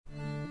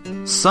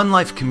Sun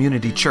Life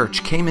Community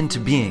Church came into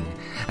being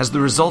as the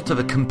result of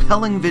a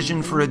compelling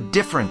vision for a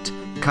different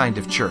kind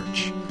of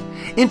church,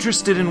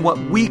 interested in what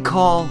we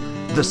call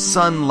the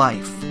Sun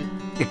Life,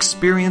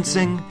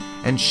 experiencing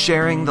and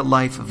sharing the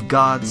life of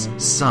God's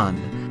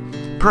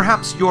Son.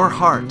 Perhaps your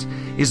heart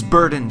is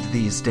burdened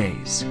these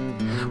days.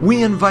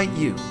 We invite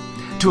you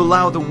to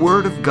allow the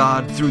Word of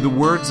God through the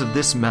words of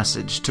this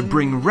message to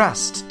bring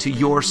rest to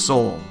your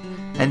soul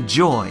and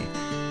joy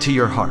to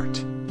your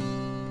heart.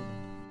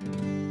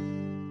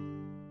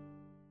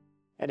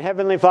 And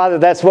Heavenly Father,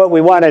 that's what we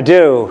want to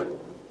do.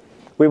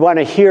 We want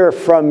to hear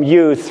from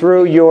you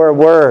through your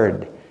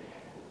word.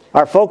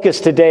 Our focus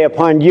today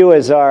upon you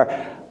as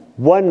our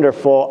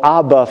wonderful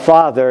Abba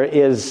Father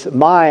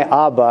my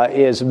Abba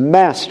is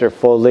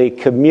masterfully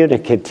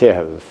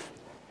communicative.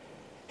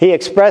 He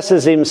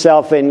expresses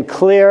himself in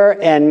clear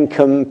and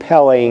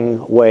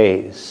compelling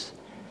ways.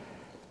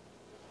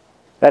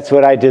 That's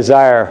what I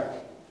desire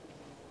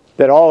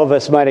that all of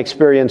us might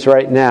experience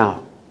right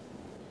now.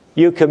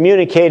 You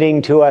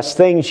communicating to us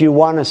things you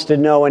want us to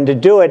know, and to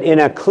do it in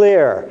a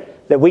clear,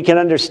 that we can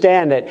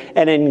understand it,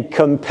 and in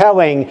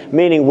compelling,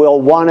 meaning we'll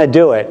want to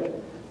do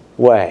it,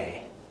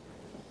 way.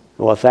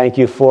 Well, thank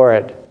you for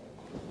it,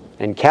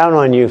 and count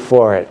on you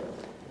for it.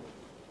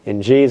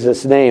 In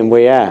Jesus' name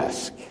we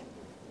ask.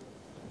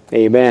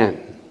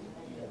 Amen.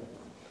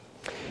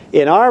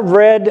 In our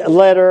red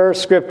letter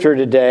scripture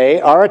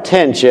today, our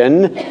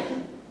attention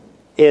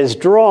is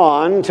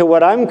drawn to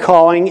what I'm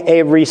calling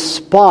a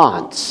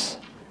response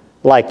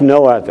like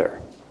no other.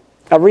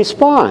 A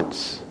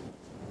response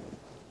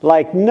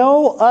like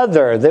no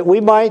other that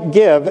we might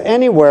give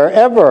anywhere,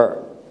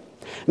 ever.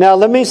 Now,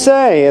 let me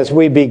say as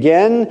we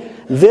begin,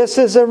 this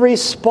is a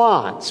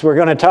response we're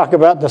going to talk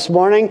about this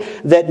morning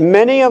that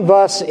many of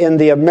us in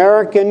the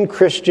American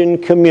Christian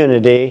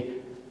community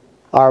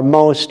are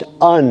most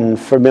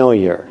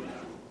unfamiliar.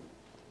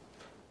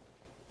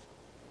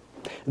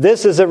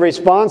 This is a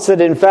response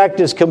that, in fact,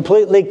 is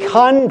completely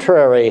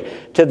contrary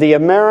to the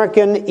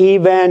American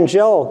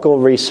evangelical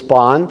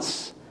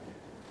response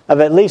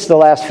of at least the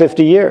last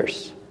 50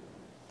 years,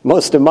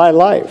 most of my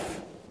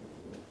life.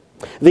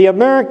 The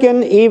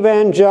American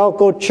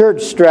evangelical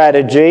church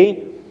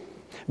strategy,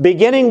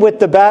 beginning with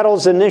the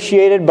battles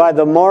initiated by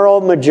the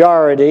moral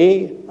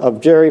majority of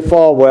Jerry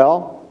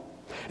Falwell,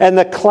 and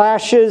the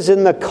clashes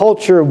in the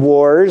culture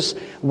wars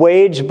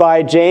waged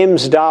by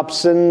James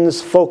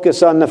Dobson's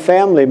focus on the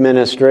family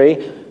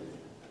ministry,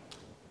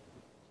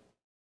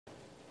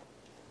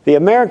 the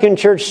American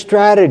church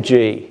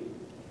strategy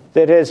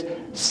that has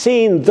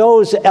seen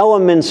those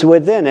elements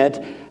within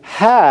it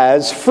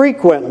has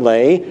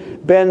frequently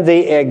been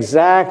the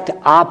exact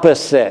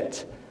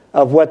opposite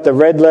of what the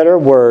red letter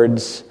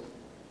words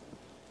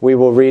we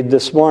will read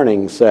this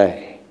morning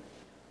say.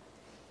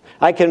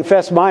 I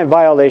confess my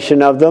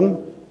violation of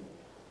them,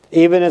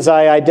 even as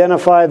I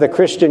identify the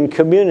Christian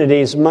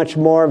community's much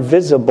more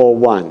visible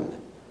one.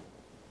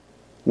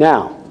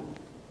 Now,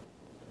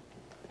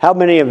 how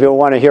many of you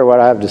want to hear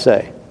what I have to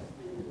say?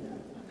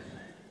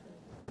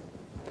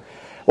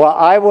 Well,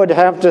 I would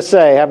have to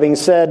say, having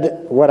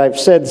said what I've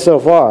said so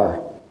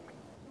far,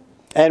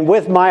 and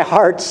with my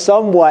heart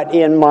somewhat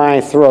in my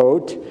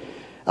throat,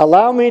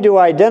 allow me to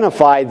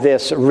identify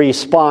this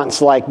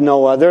response like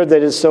no other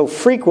that is so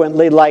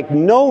frequently like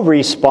no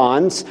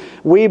response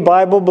we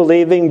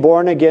Bible-believing,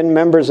 born-again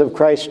members of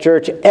Christ's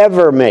church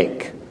ever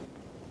make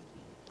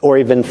or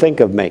even think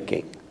of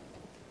making.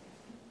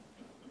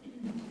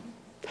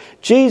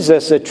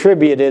 Jesus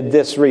attributed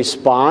this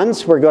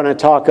response we're going to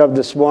talk of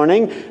this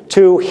morning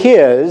to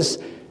his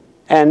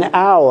and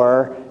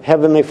our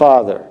Heavenly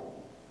Father.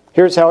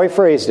 Here's how he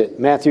phrased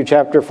it. Matthew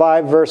chapter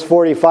 5, verse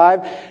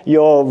 45.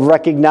 You'll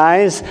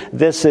recognize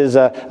this is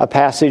a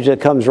passage that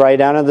comes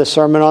right out of the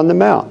Sermon on the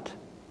Mount.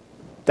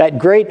 That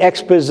great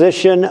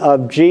exposition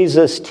of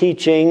Jesus'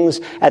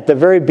 teachings at the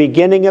very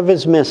beginning of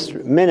his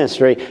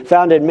ministry,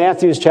 found in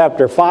Matthew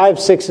chapter 5,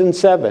 6, and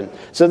 7.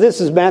 So this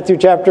is Matthew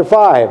chapter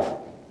 5.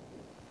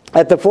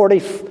 At the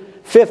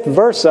 45th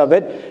verse of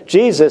it,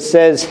 Jesus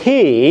says,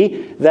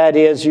 He, that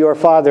is your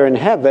Father in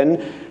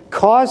heaven,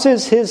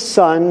 causes his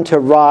sun to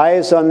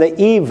rise on the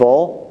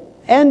evil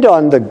and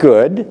on the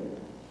good,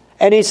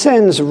 and he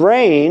sends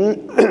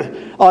rain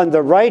on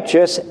the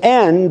righteous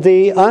and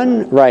the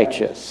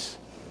unrighteous.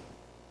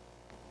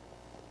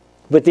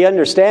 With the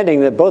understanding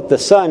that both the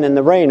sun and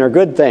the rain are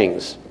good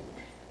things.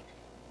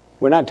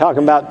 We're not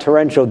talking about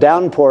torrential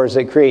downpours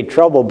that create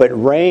trouble, but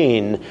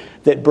rain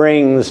that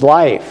brings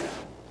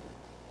life,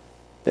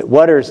 that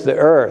waters the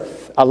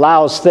earth,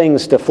 allows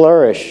things to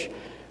flourish.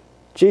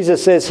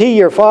 Jesus says, He,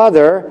 your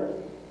Father,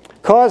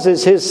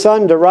 causes his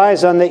sun to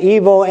rise on the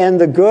evil and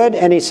the good,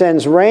 and he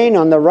sends rain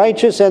on the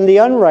righteous and the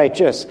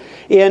unrighteous.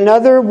 In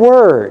other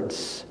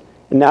words,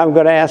 and now I'm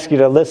going to ask you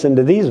to listen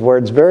to these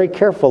words very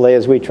carefully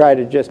as we try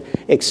to just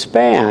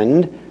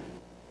expand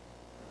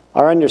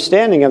our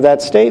understanding of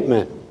that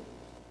statement.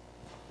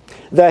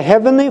 The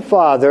Heavenly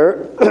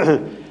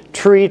Father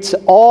treats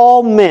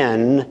all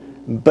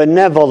men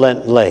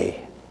benevolently.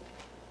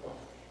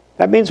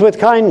 That means with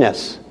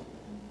kindness.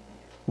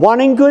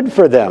 wanting good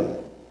for them.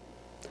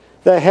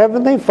 The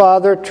Heavenly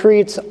Father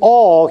treats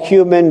all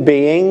human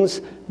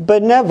beings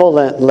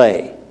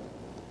benevolently.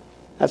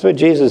 That's what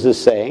Jesus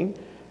is saying.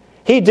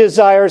 He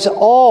desires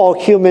all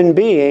human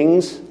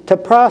beings to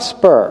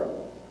prosper.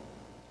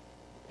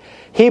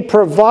 He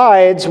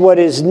provides what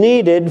is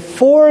needed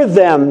for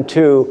them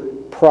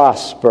to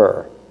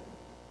prosper.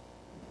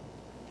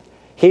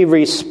 He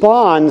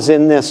responds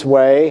in this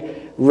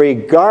way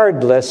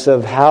regardless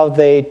of how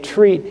they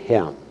treat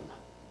him.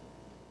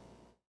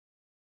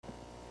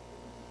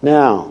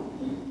 Now,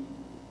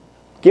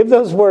 give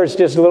those words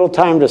just a little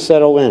time to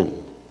settle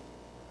in.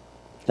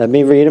 Let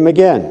me read them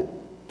again.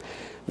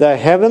 The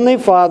Heavenly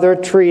Father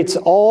treats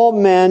all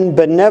men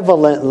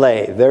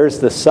benevolently. There's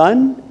the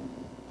sun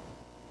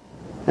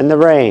and the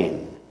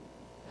rain.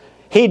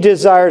 He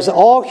desires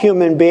all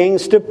human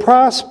beings to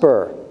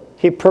prosper.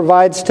 He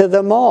provides to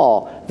them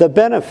all the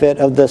benefit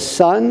of the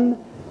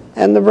sun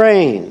and the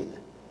rain.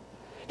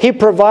 He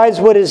provides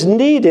what is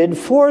needed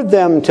for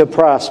them to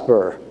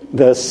prosper,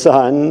 the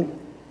sun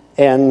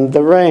and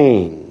the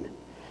rain.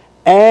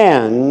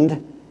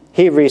 And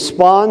he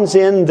responds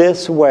in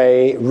this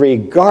way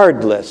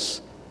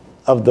regardless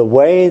of the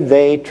way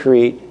they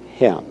treat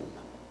him.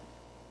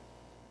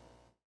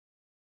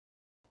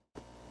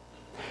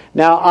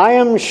 Now, I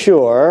am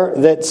sure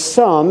that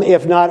some,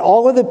 if not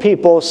all of the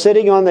people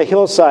sitting on the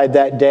hillside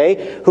that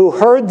day who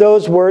heard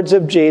those words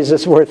of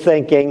Jesus were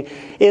thinking,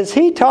 is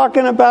he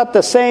talking about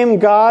the same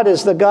God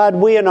as the God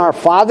we and our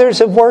fathers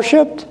have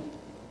worshipped?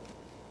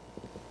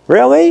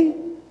 Really?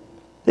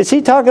 Is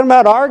he talking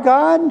about our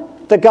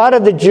God? The God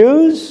of the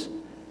Jews?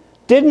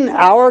 Didn't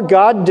our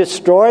God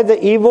destroy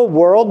the evil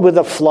world with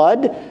a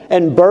flood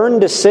and burn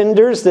to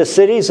cinders the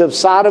cities of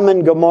Sodom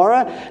and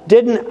Gomorrah?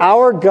 Didn't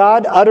our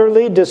God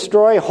utterly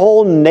destroy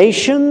whole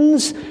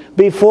nations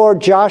before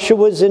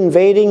Joshua's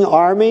invading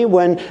army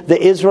when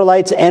the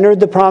Israelites entered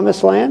the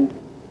Promised Land?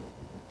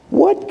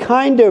 What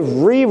kind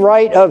of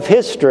rewrite of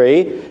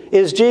history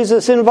is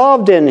Jesus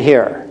involved in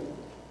here?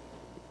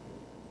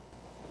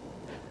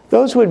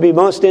 Those would be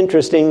most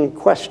interesting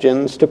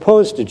questions to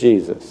pose to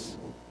Jesus.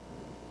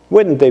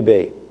 Wouldn't they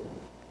be?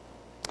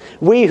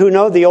 We who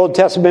know the Old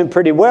Testament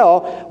pretty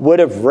well would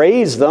have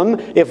raised them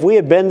if we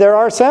had been there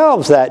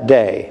ourselves that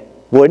day.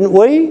 Wouldn't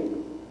we?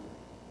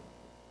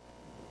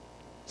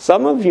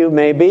 Some of you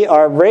maybe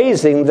are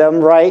raising them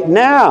right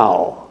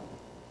now.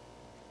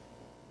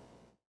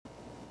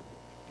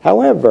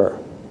 However,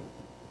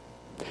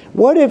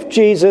 what if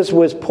Jesus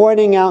was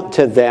pointing out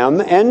to them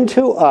and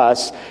to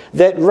us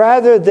that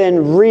rather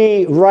than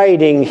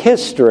rewriting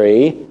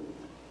history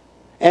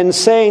and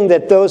saying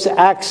that those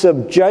acts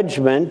of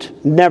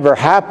judgment never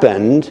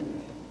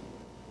happened,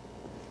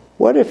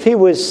 what if he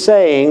was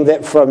saying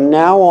that from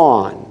now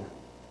on,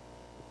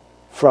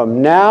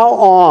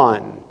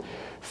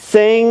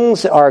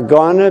 things are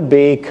going to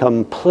be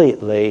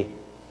completely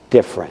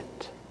different?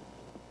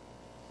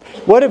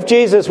 What if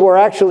Jesus were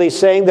actually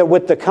saying that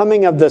with the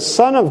coming of the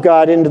Son of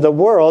God into the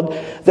world,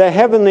 the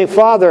Heavenly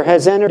Father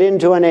has entered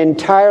into an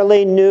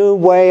entirely new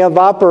way of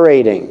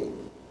operating?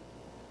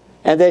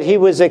 And that he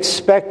was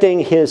expecting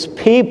his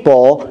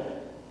people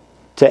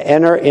to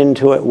enter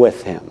into it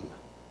with him.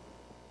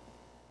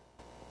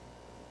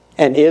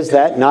 And is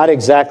that not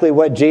exactly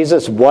what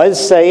Jesus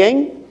was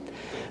saying?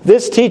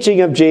 This teaching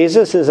of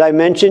Jesus, as I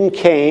mentioned,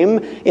 came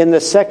in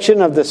the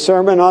section of the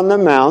Sermon on the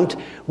Mount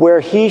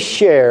where he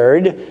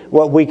shared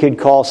what we could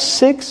call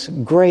 6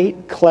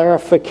 great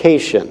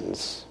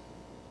clarifications.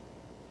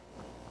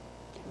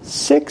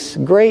 6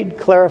 great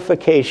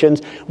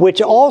clarifications,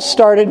 which all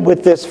started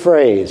with this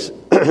phrase,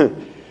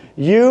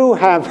 you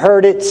have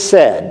heard it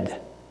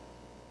said.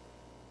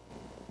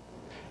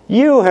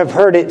 You have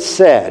heard it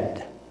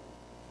said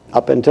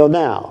up until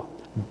now.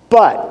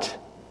 But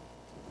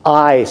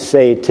I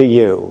say to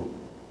you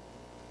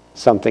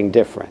something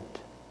different.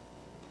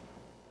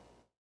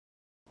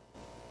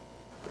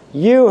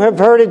 You have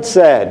heard it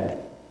said.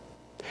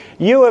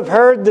 You have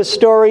heard the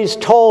stories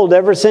told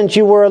ever since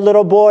you were a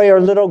little boy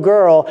or little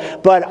girl,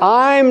 but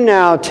I'm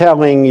now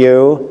telling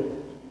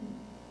you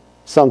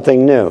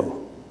something new.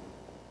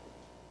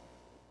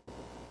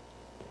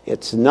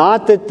 It's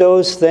not that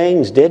those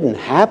things didn't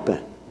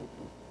happen.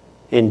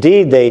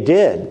 Indeed, they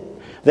did.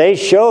 They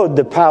showed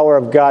the power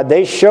of God.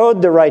 They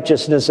showed the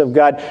righteousness of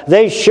God.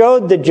 They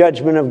showed the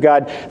judgment of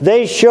God.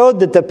 They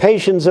showed that the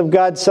patience of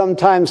God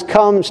sometimes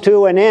comes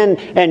to an end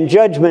and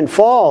judgment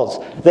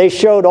falls. They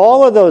showed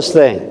all of those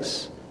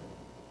things.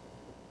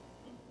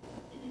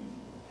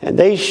 And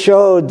they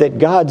showed that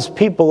God's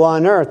people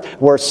on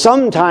earth were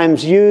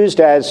sometimes used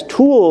as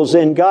tools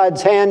in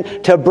God's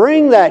hand to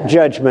bring that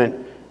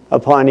judgment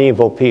upon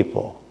evil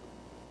people.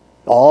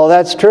 All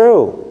that's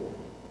true.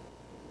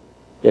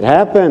 It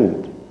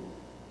happened.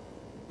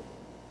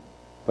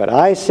 But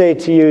I say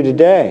to you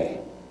today,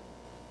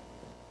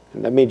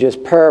 and let me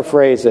just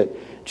paraphrase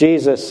it,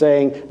 Jesus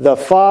saying, the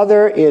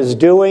Father is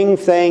doing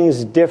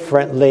things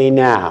differently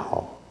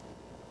now,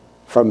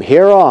 from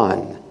here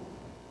on,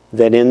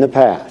 than in the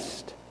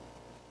past.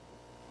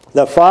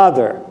 The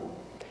Father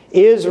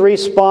is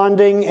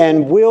responding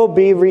and will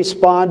be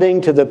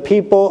responding to the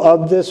people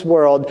of this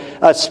world,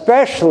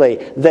 especially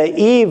the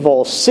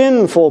evil,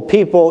 sinful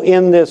people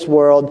in this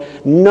world,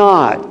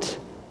 not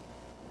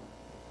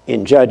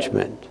in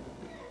judgment,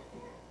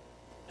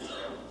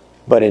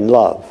 but in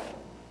love.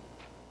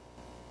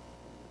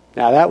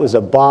 Now, that was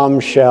a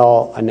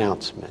bombshell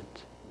announcement.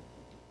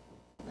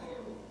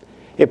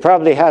 It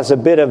probably has a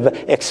bit of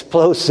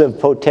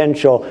explosive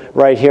potential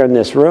right here in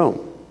this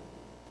room.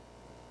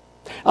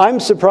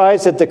 I'm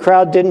surprised that the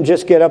crowd didn't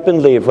just get up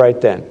and leave right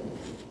then.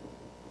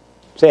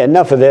 Say,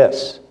 enough of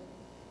this.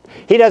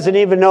 He doesn't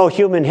even know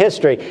human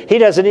history. He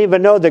doesn't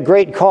even know the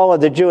great call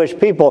of the Jewish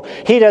people.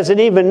 He doesn't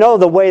even know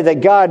the way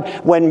that God,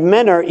 when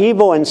men are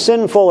evil and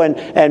sinful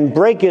and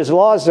break His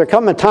laws, there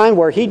come a time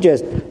where He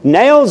just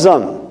nails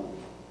them.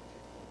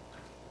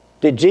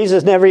 Did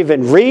Jesus never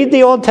even read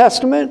the Old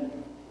Testament?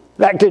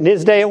 In fact, in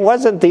His day, it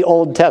wasn't the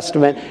Old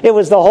Testament. It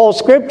was the whole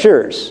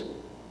Scriptures.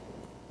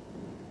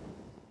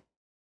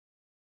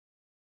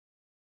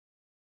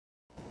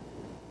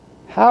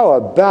 How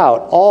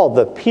about all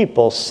the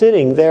people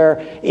sitting there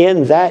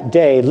in that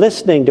day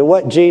listening to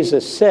what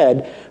Jesus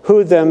said,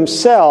 who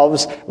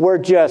themselves were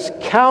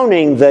just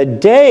counting the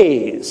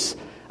days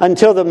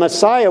until the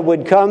Messiah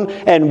would come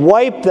and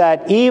wipe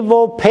that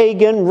evil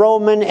pagan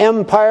Roman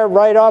Empire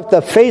right off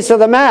the face of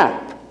the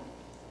map?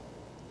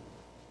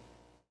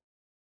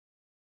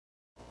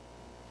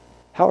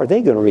 How are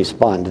they going to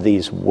respond to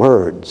these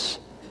words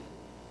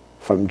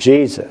from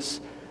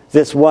Jesus,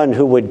 this one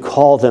who would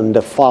call them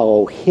to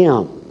follow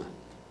Him?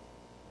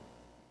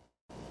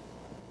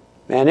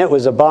 And it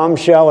was a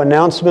bombshell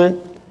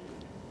announcement,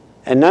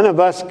 and none of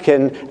us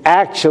can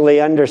actually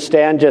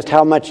understand just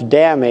how much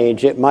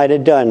damage it might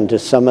have done to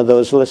some of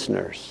those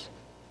listeners.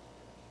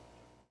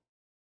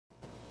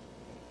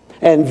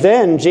 And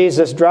then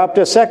Jesus dropped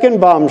a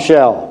second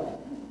bombshell,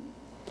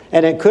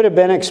 and it could have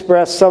been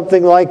expressed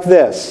something like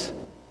this.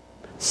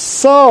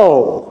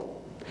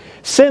 So,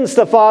 since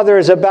the Father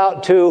is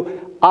about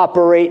to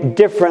operate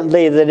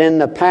differently than in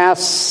the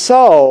past,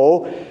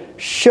 so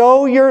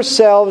show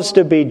yourselves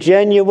to be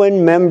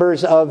genuine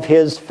members of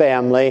His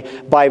family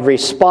by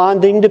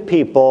responding to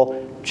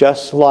people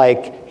just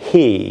like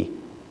He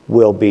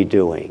will be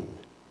doing.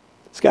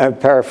 It's kind of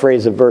a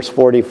paraphrase of verse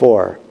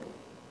 44.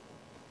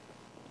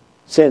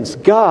 Since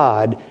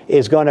God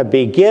is going to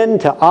begin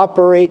to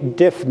operate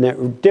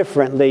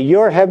differently,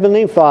 your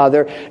Heavenly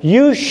Father,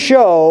 you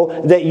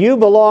show that you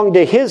belong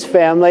to His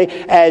family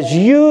as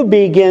you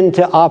begin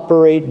to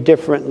operate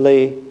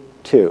differently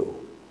too.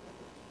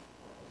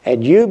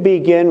 And you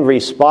begin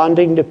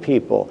responding to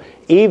people,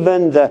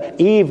 even the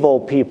evil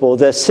people,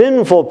 the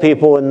sinful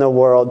people in the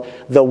world,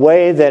 the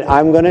way that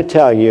I'm going to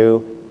tell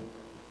you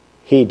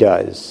He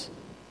does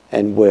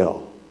and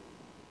will.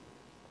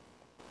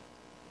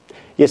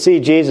 You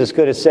see, Jesus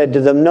could have said to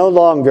them, no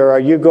longer are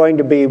you going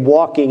to be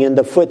walking in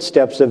the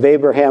footsteps of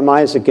Abraham,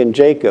 Isaac, and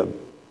Jacob,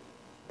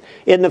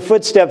 in the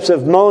footsteps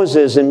of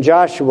Moses and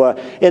Joshua,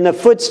 in the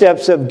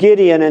footsteps of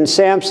Gideon and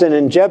Samson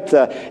and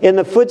Jephthah, in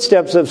the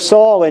footsteps of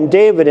Saul and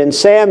David and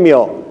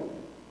Samuel.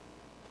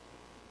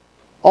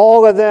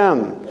 All of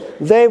them,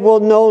 they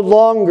will no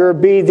longer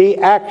be the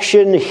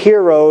action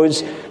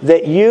heroes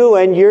that you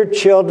and your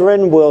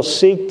children will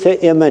seek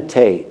to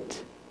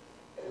imitate.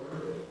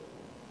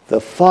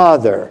 The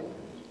Father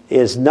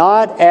is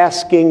not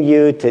asking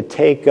you to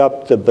take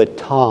up the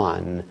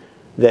baton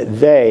that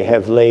they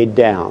have laid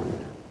down.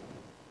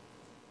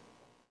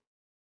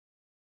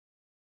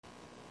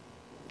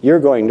 You're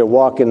going to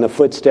walk in the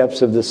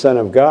footsteps of the Son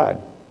of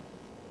God.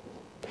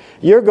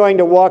 You're going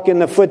to walk in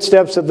the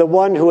footsteps of the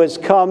one who has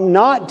come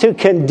not to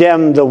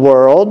condemn the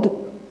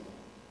world,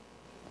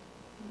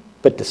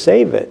 but to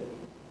save it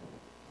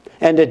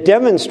and to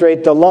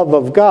demonstrate the love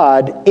of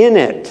God in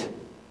it.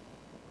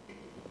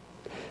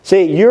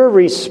 See, your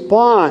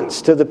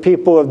response to the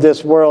people of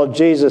this world,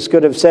 Jesus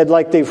could have said,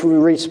 like the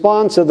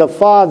response of the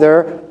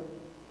Father,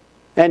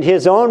 and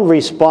His own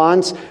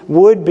response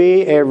would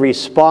be a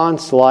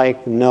response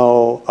like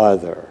no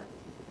other.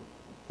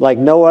 Like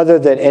no other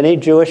that any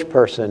Jewish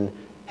person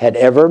had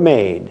ever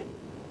made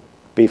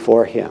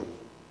before Him.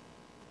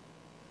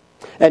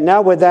 And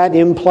now with that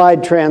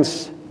implied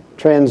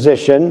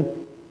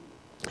transition,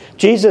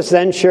 Jesus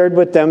then shared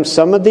with them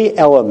some of the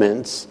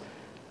elements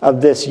of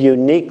this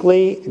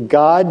uniquely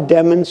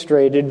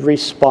God-demonstrated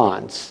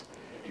response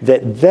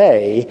that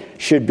they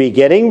should be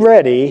getting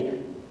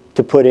ready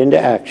to put into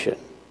action.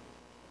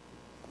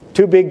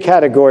 Two big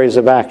categories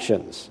of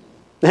actions.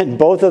 And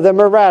both of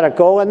them are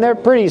radical, and they're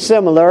pretty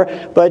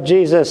similar, but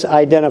Jesus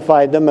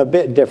identified them a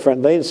bit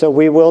differently, so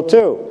we will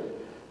too.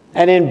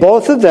 And in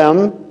both of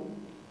them,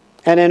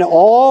 and in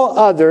all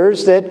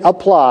others that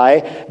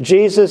apply,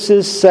 Jesus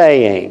is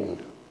saying,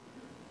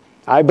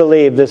 I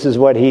believe this is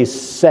what He's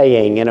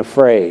saying in a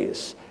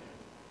phrase.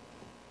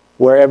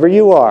 Wherever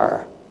you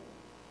are,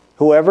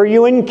 whoever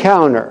you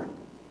encounter,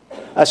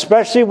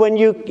 especially when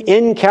you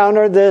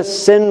encounter the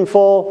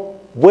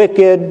sinful,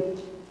 wicked,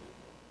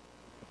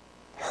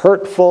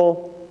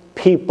 hurtful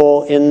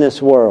people in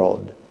this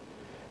world,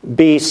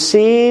 be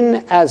seen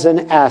as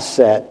an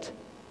asset,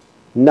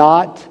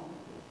 not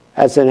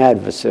as an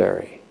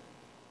adversary.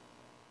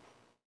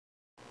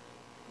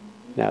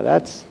 Now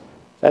that's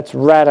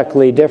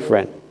radically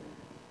different.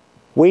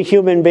 We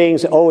human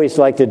beings always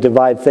like to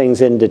divide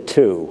things into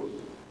two.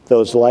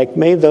 Those like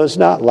me, those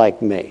not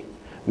like me.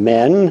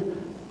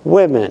 Men,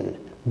 women,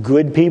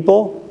 good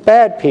people,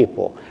 bad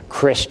people.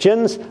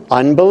 Christians,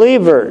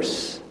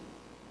 unbelievers.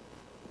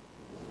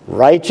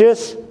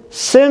 Righteous,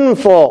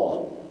 sinful.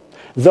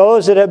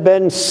 Those that have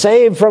been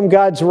saved from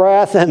God's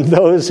wrath and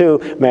those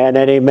who, man,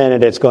 any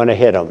minute it's going to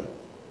hit them.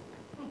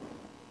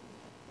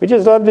 We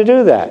just love to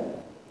do that.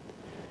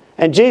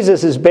 And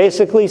Jesus is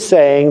basically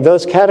saying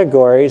those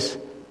categories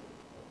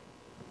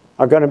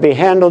are going to be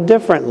handled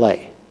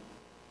differently.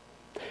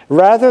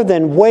 Rather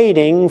than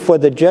waiting for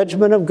the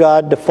judgment of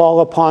God to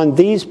fall upon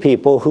these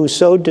people who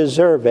so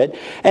deserve it,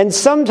 and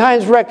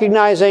sometimes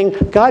recognizing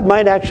God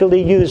might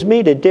actually use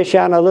me to dish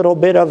out a little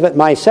bit of it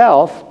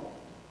myself,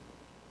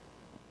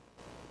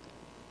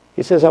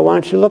 he says, I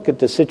want you to look at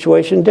the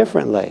situation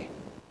differently.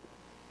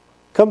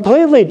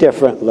 Completely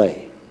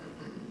differently.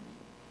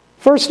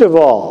 First of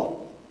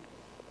all,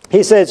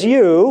 he says,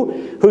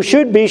 you who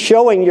should be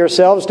showing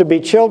yourselves to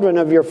be children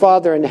of your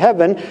Father in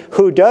heaven,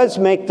 who does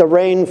make the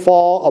rain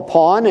fall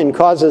upon and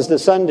causes the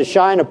sun to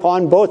shine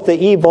upon both the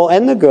evil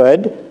and the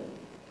good,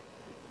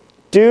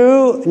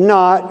 do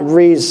not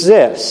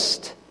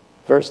resist.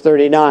 Verse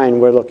 39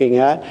 we're looking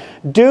at.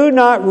 Do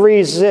not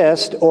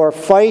resist or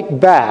fight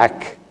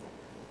back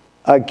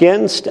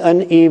against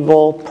an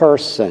evil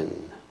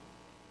person.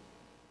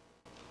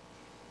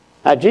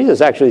 Now, Jesus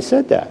actually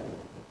said that.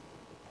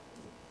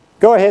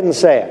 Go ahead and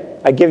say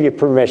it. I give you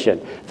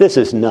permission. This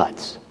is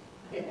nuts.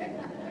 Do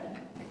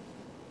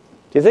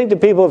you think the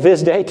people of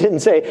his day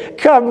didn't say,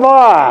 come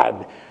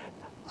on,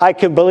 I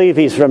can believe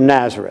he's from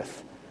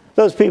Nazareth?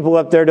 Those people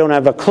up there don't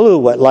have a clue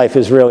what life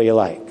is really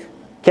like.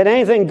 Can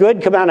anything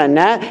good come out of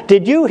Nazareth?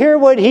 Did you hear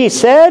what he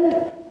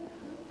said?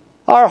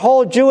 Our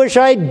whole Jewish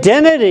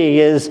identity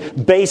is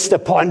based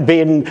upon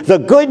being the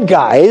good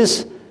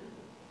guys,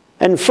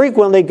 and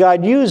frequently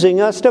God using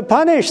us to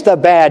punish the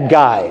bad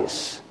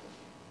guys.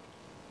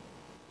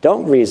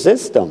 Don't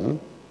resist them.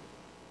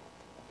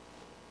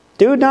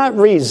 Do not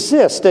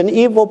resist an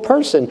evil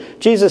person.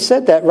 Jesus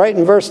said that right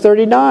in verse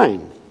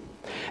 39.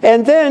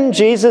 And then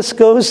Jesus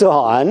goes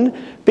on,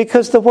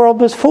 because the world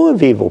was full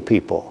of evil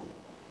people.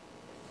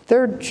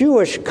 Their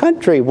Jewish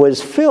country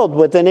was filled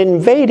with an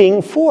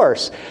invading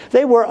force.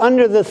 They were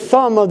under the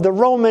thumb of the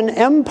Roman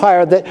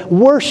Empire that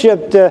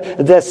worshipped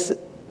the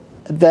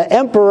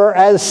emperor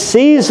as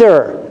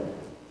Caesar,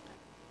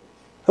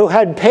 who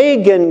had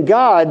pagan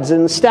gods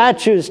and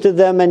statues to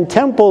them and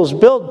temples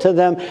built to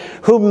them,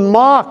 who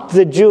mocked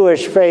the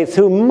Jewish faith,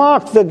 who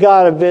mocked the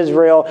God of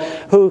Israel,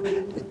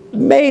 who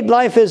made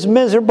life as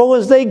miserable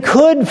as they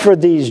could for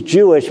these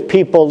Jewish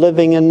people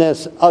living in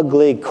this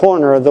ugly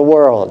corner of the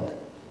world.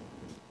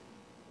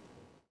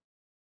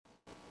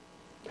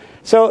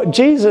 So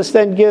Jesus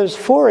then gives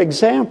 4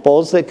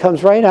 examples that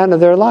comes right out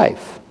of their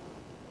life.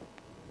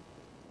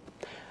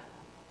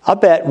 I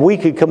bet we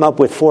could come up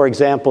with 4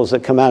 examples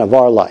that come out of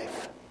our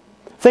life.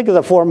 Think of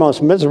the 4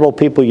 most miserable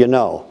people you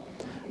know.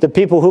 The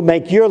people who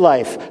make your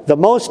life the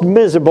most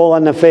miserable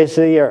on the face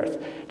of the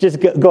earth. Just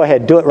go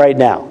ahead, do it right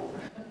now.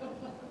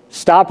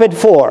 Stop at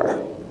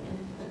 4.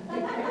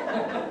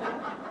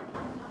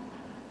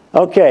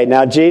 Okay,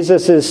 now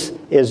Jesus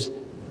is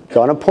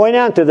going to point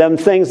out to them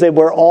things they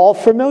were all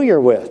familiar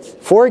with.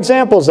 4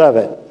 examples of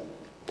it.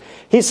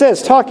 He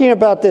says, talking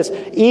about this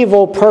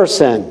evil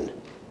person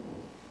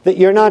that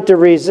you're not to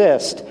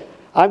resist,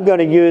 I'm going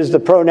to use the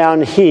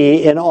pronoun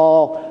he in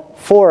all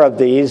 4 of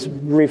these,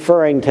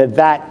 referring to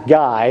that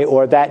guy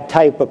or that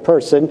type of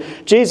person.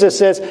 Jesus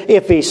says,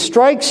 if he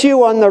strikes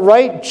you on the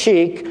right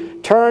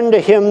cheek, turn to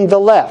him the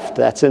left.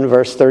 That's in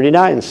verse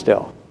 39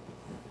 still.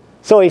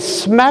 So he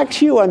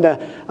smacks you on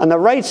the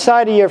right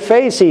side of your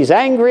face. He's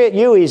angry at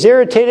you. He's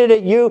irritated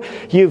at you.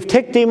 You've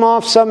ticked him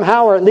off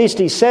somehow, or at least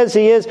he says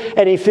he is,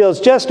 and he feels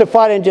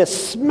justified in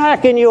just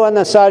smacking you on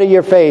the side of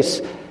your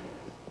face.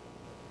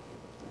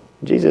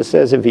 Jesus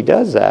says if he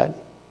does that,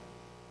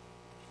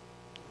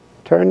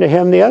 turn to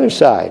him the other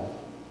side.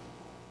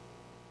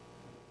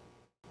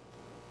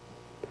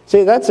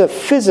 See, that's a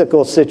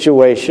physical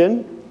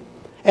situation,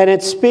 and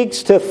it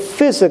speaks to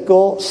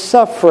physical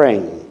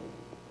suffering.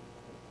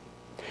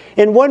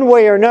 In one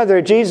way or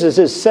another, Jesus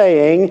is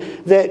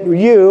saying that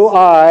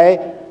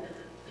I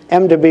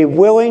am to be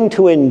willing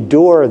to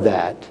endure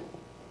that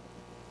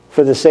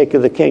for the sake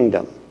of the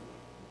kingdom.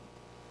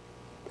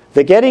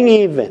 The getting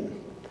even,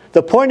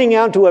 the pointing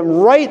out to him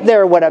right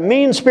there what a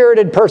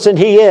mean-spirited person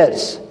he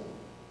is.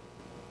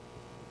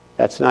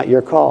 That's not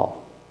your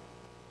call.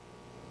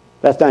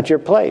 That's not your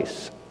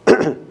place.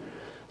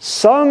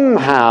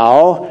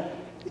 Somehow,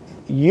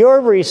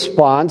 your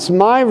response,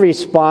 my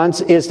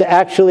response, is to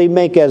actually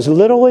make as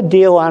little a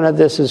deal out of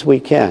this as we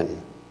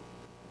can.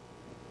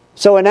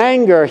 So in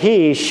anger,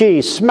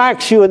 she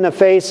smacks you in the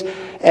face,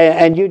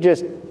 and you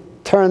just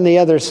turn the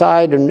other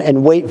side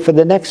and wait for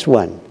the next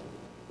one.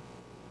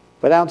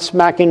 without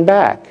smacking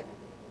back,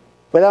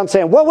 without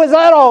saying, "What was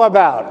that all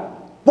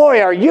about?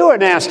 Boy, are you a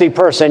nasty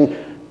person."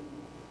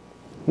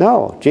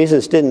 No,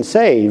 Jesus didn't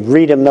say,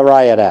 "Read him the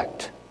riot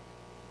act."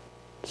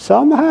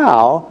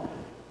 Somehow,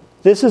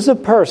 this is a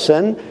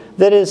person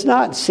that is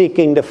not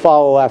seeking to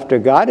follow after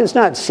God, is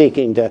not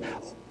seeking to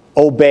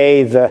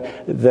obey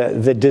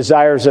the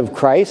desires of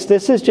Christ.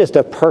 This is just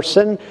a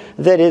person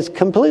that is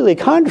completely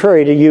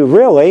contrary to you,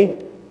 really.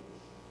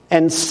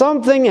 And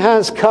something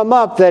has come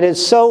up that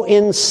has so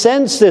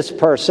incensed this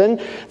person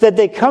that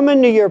they come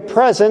into your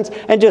presence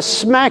and just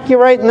smack you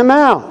right in the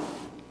mouth,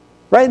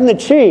 right in the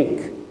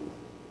cheek.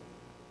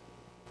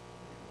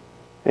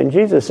 And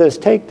Jesus says,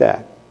 take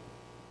that.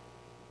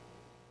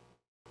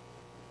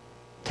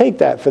 Take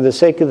that for the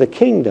sake of the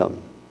kingdom.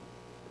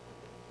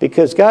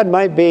 Because God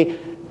might be,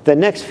 the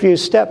next few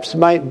steps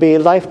might be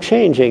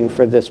life-changing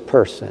for this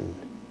person.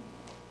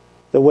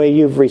 The way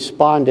you've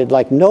responded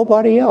like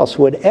nobody else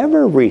would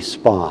ever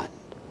respond.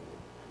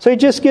 So he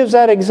just gives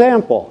that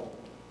example.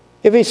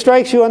 If he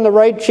strikes you on the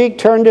right cheek,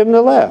 turn to him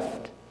the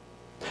left.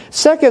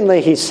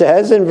 Secondly, he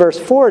says in verse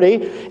 40,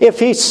 if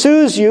he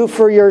sues you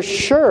for your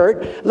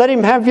shirt, let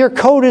him have your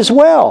coat as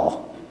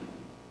well.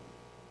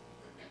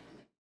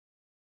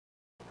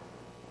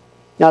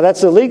 Now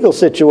that's a legal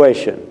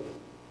situation.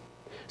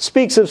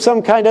 Speaks of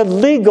some kind of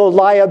legal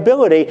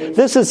liability.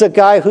 This is a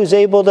guy who's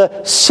able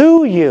to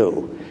sue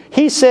you.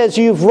 He says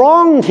you've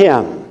wronged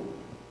him.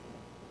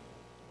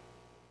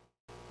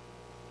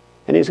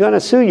 And he's going to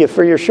sue you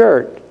for your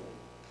shirt.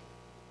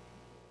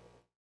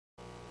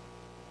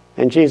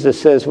 And Jesus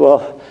says,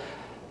 well,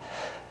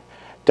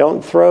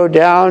 don't throw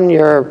down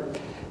your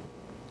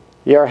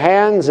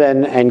hands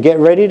and get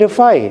ready to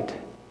fight.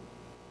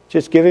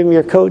 Just give him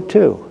your coat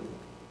too.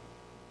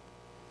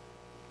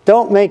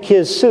 Don't make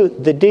his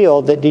suit the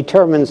deal that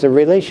determines the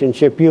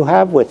relationship you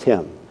have with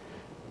him.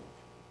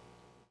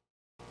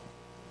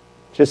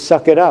 Just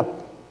suck it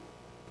up.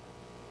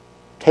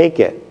 Take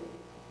it.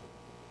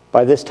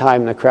 By this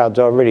time, the crowd's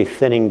already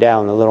thinning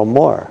down a little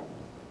more.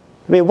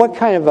 I mean, what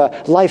kind of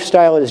a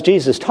lifestyle is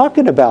Jesus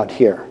talking about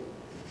here?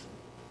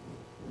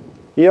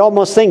 You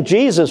almost think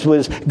Jesus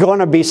was going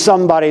to be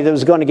somebody that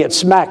was going to get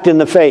smacked in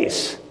the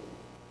face.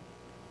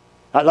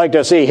 I'd like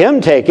to see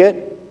him take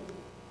it.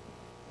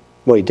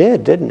 Well, he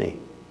did, didn't he?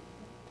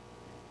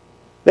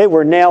 They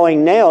were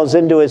nailing nails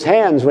into his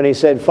hands when he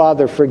said,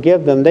 Father,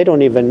 forgive them. They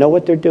don't even know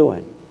what they're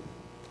doing.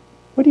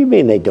 What do you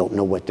mean they don't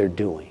know what they're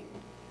doing?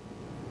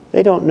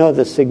 They don't know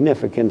the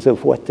significance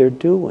of what they're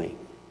doing.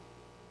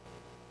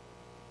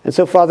 And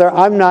so, Father,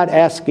 I'm not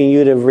asking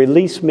you to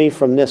release me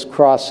from this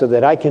cross so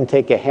that I can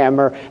take a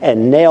hammer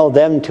and nail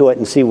them to it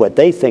and see what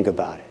they think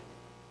about it.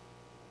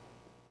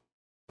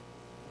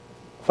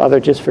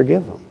 Father, just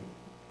forgive them.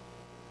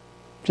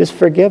 Just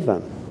forgive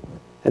them.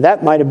 And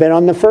that might have been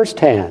on the first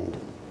hand.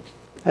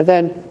 And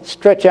then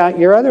stretch out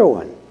your other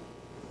one.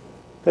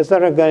 Because they're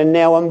going to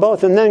nail them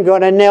both and then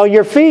going to nail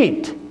your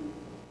feet.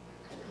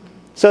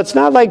 So it's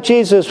not like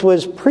Jesus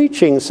was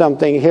preaching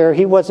something here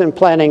he wasn't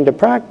planning to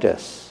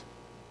practice.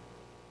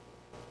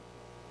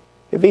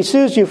 If he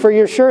sues you for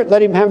your shirt,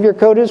 let him have your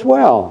coat as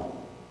well.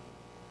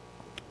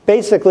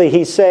 Basically,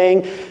 he's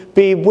saying,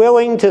 be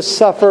willing to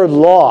suffer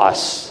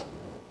loss,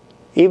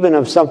 even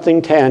of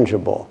something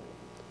tangible,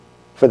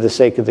 for the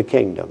sake of the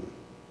kingdom.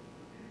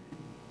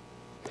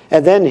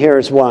 And then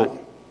here's one.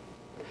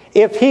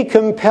 If he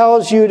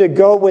compels you to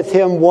go with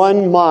him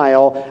 1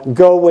 mile,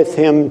 go with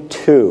him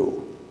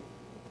 2.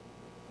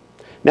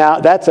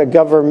 Now, that's a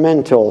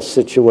governmental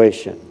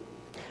situation.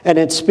 And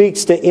it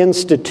speaks to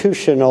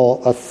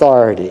institutional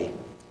authority.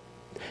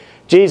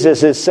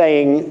 Jesus is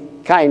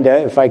saying,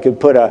 if I could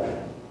put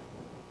a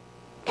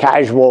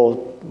casual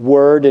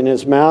word in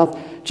his mouth,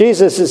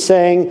 Jesus is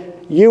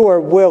saying, you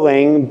are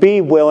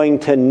be willing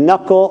to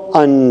knuckle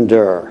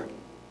under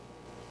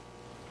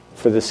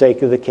for the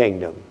sake of the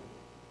kingdom.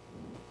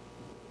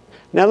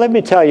 Now let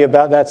me tell you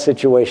about that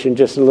situation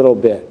just a little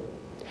bit.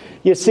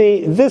 You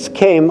see, this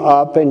came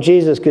up, and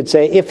Jesus could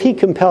say, if he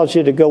compels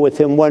you to go with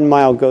him 1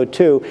 mile, go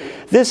 2.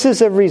 This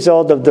is a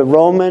result of the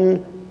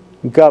Roman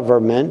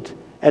government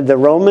and the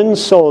Roman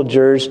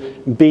soldiers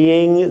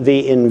being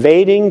the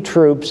invading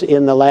troops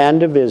in the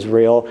land of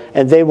Israel,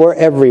 and they were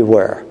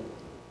everywhere.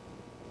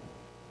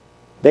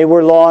 They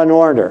were law and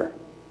order.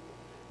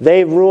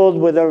 They ruled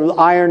with an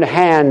iron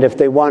hand if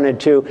they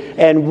wanted to.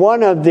 And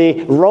one of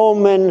the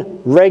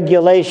Roman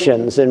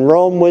regulations, and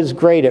Rome was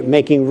great at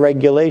making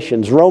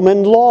regulations,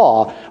 Roman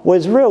law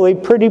was really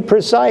pretty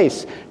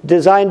precise,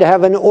 designed to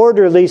have an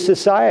orderly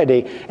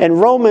society. And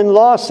Roman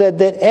law said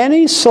that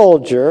any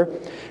soldier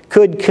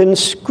could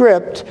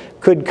conscript,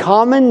 could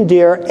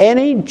commandeer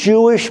any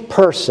Jewish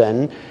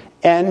person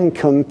and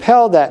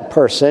compel that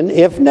person,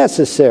 if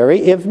necessary,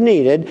 if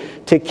needed,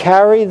 to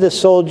carry the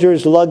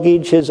soldier's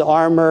luggage, his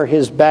armor,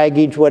 his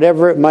baggage,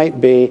 whatever it might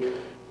be,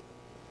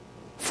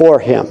 for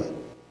him.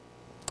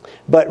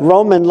 But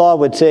Roman law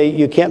would say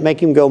you can't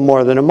make him go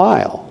more than 1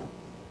 mile.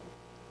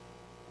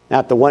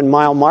 At the 1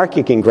 mile mark,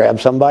 you can grab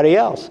somebody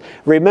else.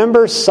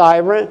 Remember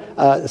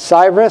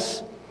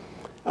Cyrus?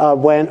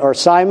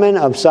 Simon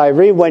of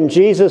Cyrene, when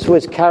Jesus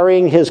was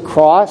carrying his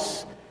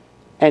cross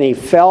and he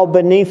fell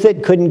beneath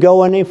it, couldn't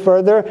go any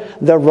further,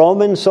 the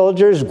Roman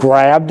soldiers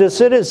grabbed a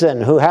citizen.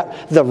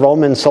 The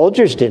Roman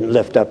soldiers didn't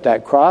lift up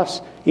that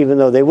cross, even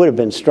though they would have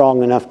been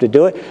strong enough to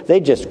do it. They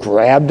just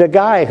grabbed a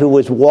guy who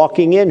was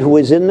walking in, who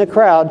was in the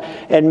crowd,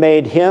 and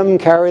made him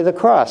carry the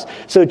cross.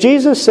 So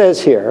Jesus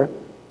says here,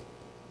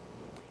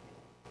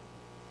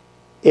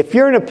 if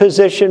you're in a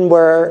position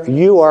where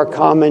you are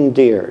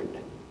commandeered,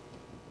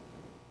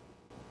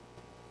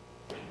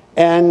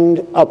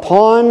 and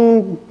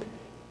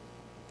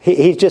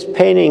he's just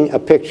painting a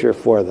picture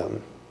for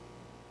them,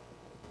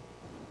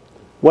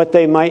 what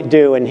they might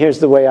do, and here's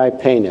the way I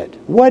paint it.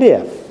 What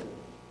if?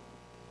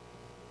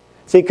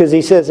 See, because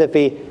he says if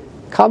he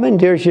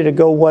commandeers you to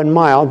go 1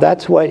 mile,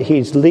 that's what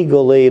he's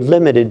legally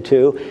limited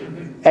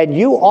to, and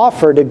you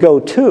offer to go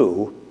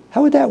 2,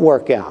 how would that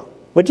work out?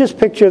 Well, just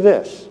picture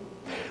this.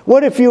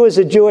 What if you as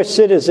a Jewish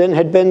citizen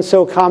had been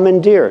so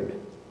commandeered,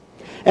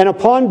 and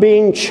upon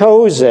being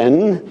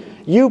chosen,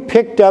 you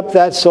picked up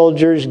that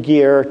soldier's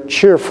gear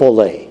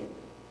cheerfully?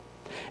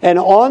 And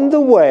on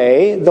the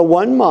way, the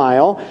 1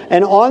 mile,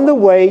 and on the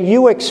way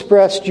you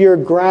expressed your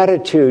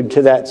gratitude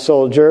to that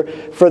soldier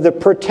for the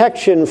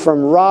protection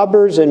from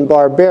robbers and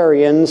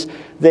barbarians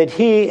that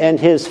he and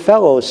his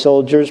fellow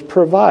soldiers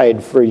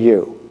provide for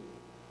you.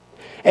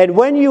 And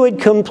when you had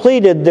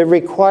completed the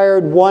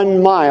required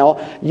 1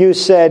 mile, you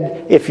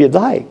said, if you'd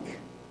like,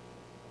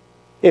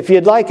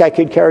 I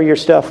could carry your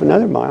stuff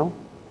another mile.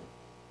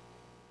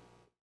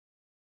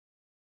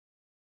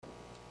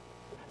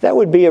 That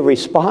would be a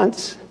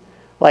response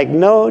like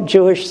no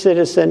Jewish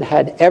citizen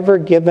had ever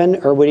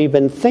given or would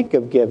even think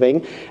of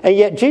giving. And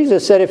yet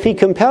Jesus said, if he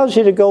compels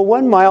you to go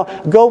 1 mile,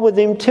 go with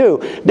him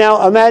 2.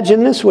 Now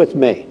imagine this with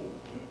me.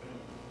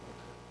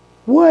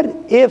 What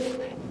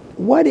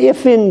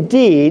if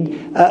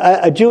indeed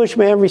a Jewish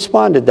man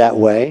responded that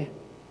way?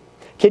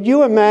 Could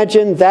you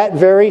imagine that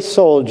very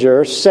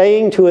soldier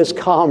saying to his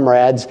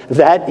comrades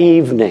that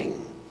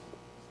evening,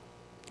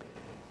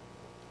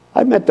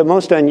 I've met the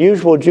most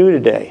unusual Jew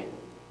today.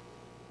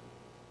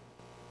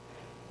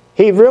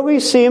 He really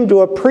seemed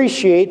to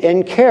appreciate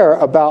and care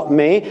about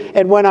me.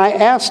 And when I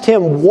asked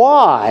him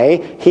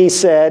why, he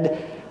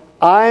said,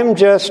 I'm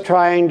just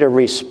trying to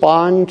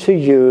respond to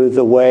you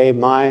the way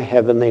my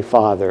Heavenly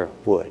Father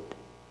would.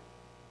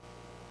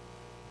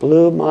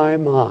 Blew my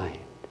mind.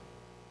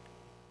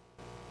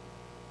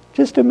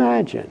 Just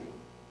imagine.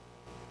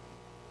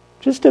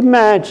 Just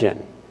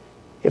imagine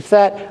if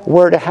that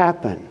were to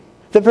happen.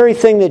 The very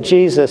thing that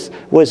Jesus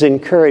was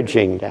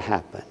encouraging to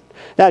happen.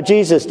 Now,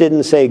 Jesus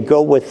didn't say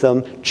go with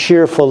them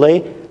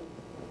cheerfully.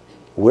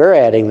 We're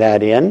adding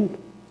that in.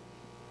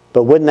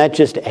 But wouldn't that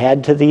just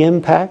add to the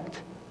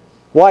impact?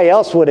 Why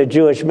else would a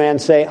Jewish man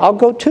say, I'll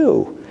go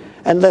too?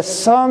 Unless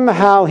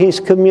somehow he's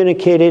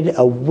communicated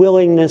a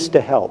willingness to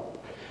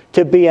help,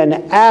 to be an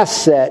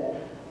asset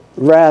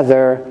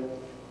rather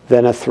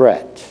than a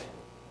threat.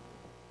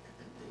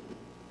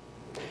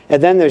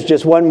 And then there's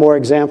just one more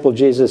example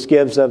Jesus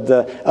gives of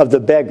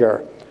the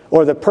beggar,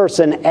 or the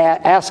person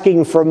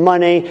asking for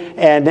money,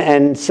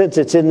 and since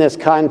it's in this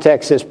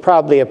context, is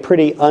probably a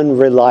pretty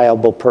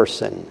unreliable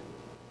person.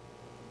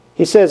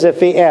 He says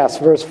if he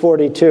asks, verse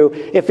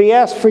 42, if he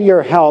asks for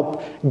your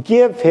help,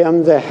 give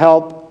him the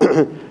help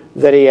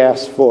that he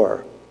asks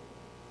for.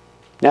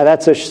 Now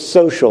that's a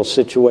social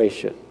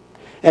situation.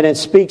 And it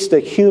speaks to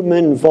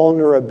human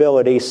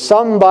vulnerability.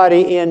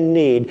 Somebody in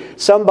need.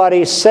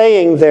 Somebody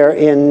saying they're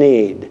in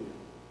need.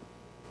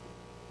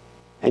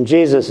 And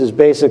Jesus is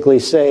basically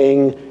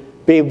saying,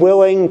 be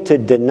willing to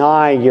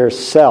deny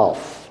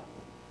yourself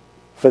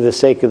for the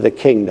sake of the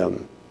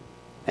kingdom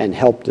and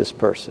help this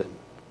person.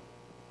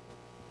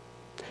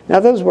 Now,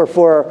 those were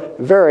 4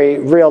 very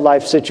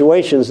real-life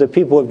situations that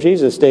people of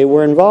Jesus' day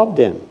were involved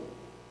in.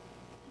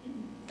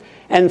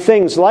 And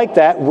things like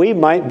that we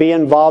might be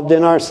involved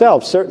in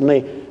ourselves.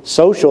 Certainly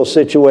social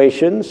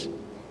situations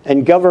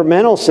and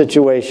governmental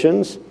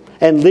situations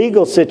and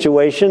legal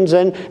situations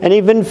and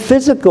even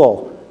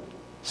physical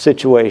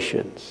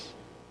situations.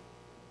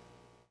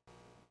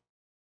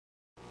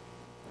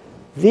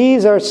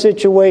 These are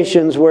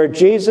situations where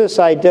Jesus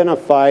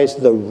identifies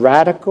the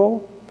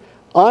radical,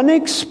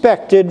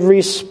 unexpected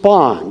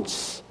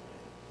response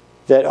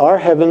that our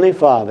Heavenly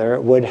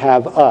Father would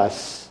have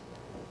us,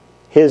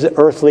 His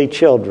earthly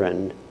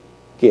children,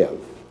 give.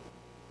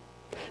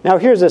 Now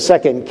here's a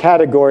second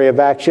category of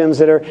actions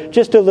that are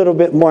just a little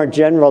bit more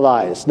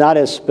generalized, not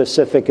as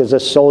specific as a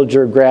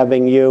soldier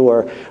grabbing you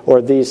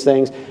or these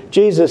things.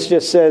 Jesus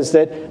just says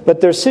that,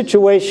 but there's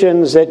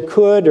situations that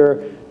could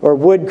or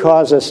would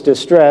cause us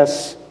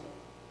distress.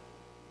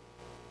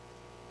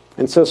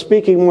 And so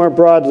speaking more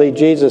broadly,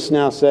 Jesus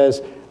now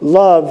says,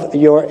 love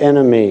your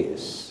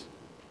enemies,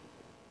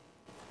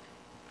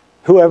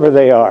 whoever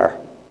they are.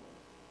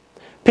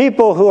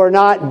 People who are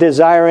not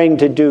desiring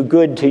to do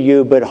good to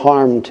you but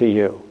harm to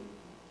you.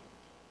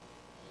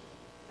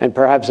 And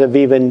perhaps have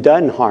even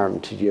done harm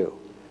to you.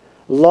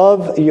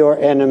 Love your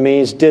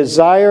enemies,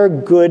 desire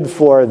good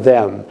for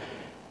them.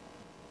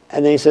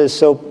 And then he says,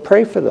 so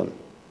pray for them.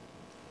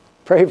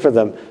 Pray for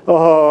them.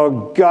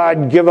 Oh,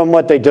 God, give them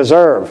what they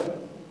deserve.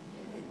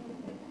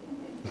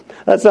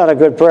 That's not a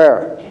good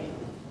prayer.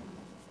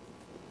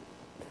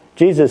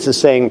 Jesus is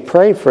saying,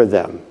 pray for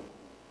them.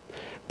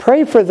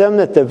 Pray for them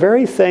that the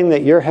very thing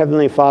that your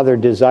Heavenly Father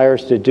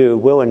desires to do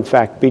will in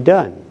fact be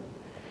done.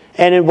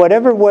 And in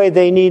whatever way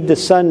they need the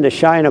sun to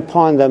shine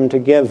upon them to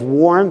give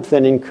warmth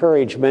and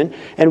encouragement,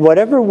 and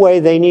whatever way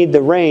they need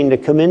the rain to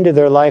come into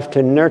their life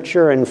to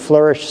nurture and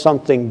flourish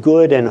something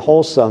good and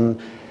wholesome,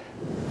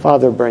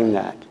 Father, bring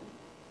that.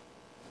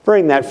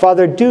 Bring that.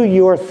 Father, do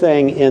your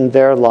thing in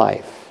their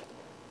life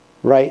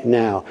right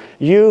now.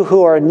 You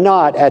who are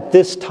not at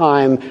this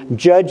time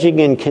judging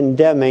and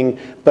condemning,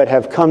 but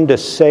have come to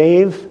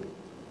save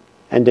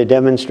and to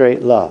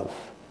demonstrate love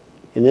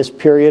in this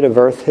period of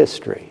earth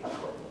history.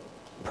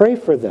 Pray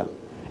for them.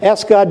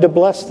 Ask God to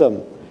bless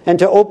them and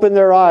to open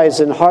their eyes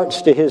and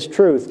hearts to His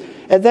truth.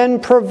 And then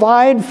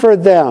provide for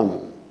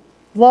them.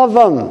 Love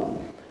them.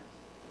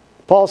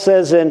 Paul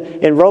says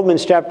in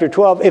Romans chapter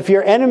 12, if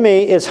your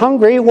enemy is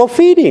hungry, well,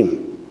 feed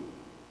him.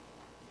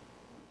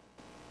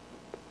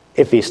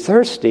 If he's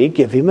thirsty,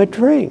 give him a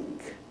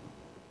drink.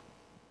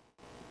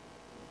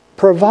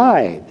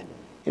 Provide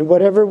in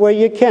whatever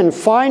way you can.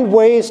 Find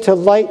ways to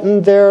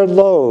lighten their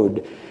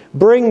load.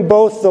 Bring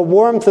both the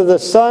warmth of the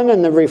sun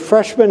and the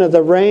refreshment of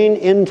the rain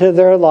into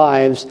their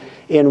lives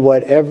in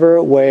whatever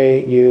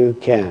way you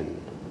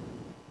can.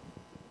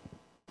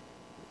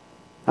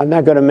 I'm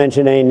not going to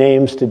mention any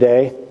names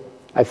today.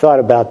 I thought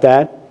about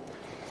that.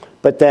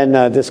 But then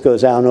this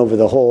goes down over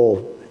the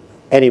whole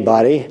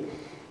anybody.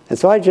 And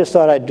so I just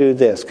thought I'd do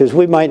this, because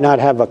we might not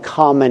have a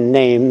common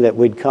name that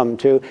we'd come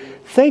to.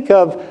 Think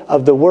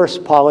of the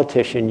worst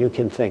politician you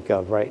can think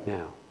of right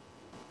now.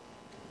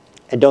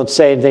 And don't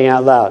say anything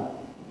out loud.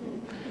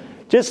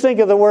 Just think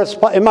of the worst.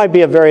 It might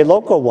be a very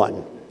local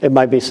one. It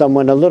might be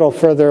someone a little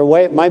further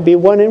away. It might be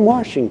one in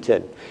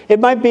Washington. It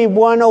might be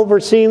one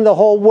overseeing the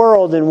whole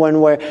world in one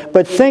way.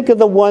 But think of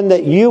the one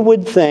that you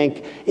would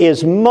think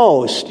is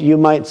most, you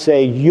might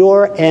say,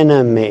 your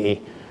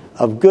enemy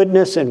of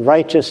goodness and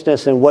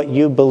righteousness and what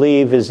you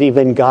believe is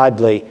even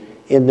godly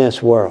in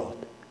this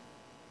world.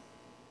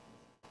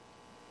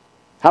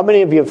 How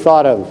many of you have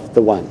thought of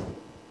the one?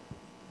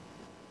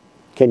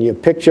 Can you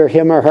picture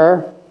him or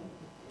her?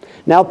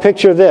 Now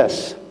picture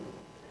this.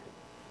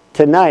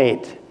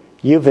 Tonight,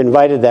 you've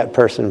invited that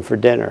person for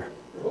dinner.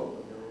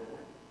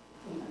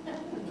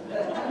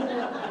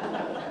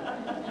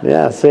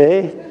 Yeah,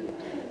 see?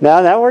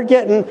 Now we're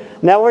getting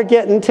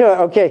to it.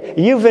 Okay,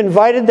 you've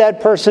invited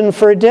that person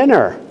for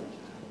dinner.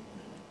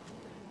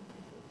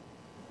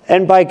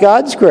 And by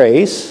God's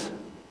grace,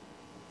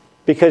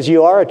 because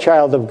you are a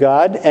child of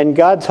God and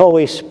God's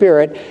Holy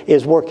Spirit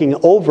is working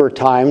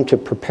overtime to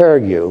prepare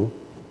you,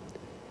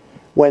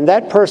 when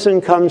that person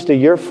comes to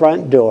your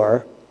front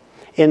door,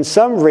 in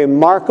some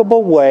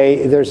remarkable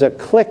way, there's a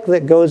click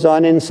that goes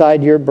on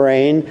inside your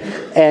brain,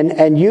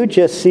 and you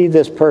just see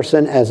this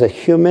person as a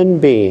human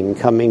being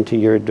coming to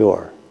your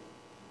door,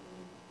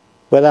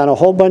 without a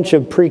whole bunch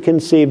of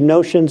preconceived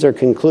notions or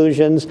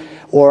conclusions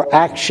or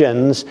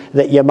actions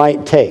that you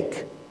might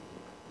take.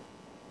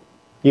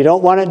 You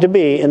don't want it to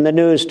be in the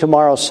news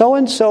tomorrow,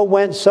 so-and-so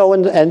went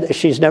and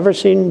she's never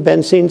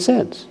been seen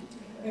since.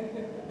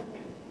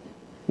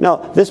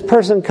 No, this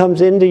person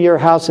comes into your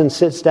house and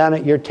sits down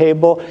at your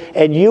table,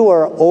 and you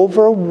are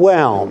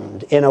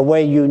overwhelmed in a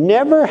way you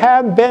never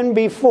have been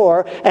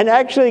before, and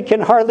actually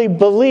can hardly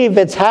believe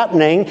it's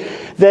happening,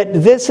 that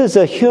this is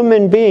a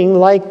human being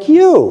like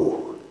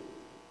you.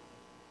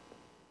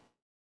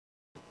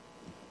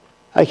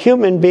 A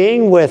human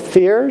being with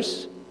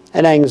fears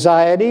and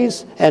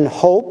anxieties and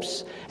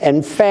hopes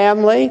and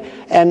family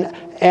and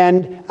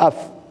a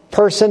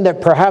person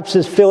that perhaps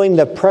is feeling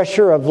the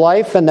pressure of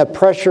life and the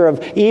pressure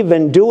of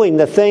even doing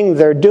the thing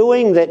they're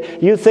doing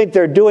that you think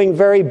they're doing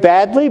very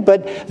badly,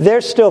 but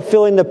they're still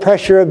feeling the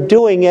pressure of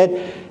doing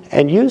it.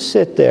 And you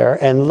sit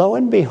there and lo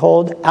and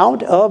behold,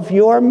 out of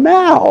your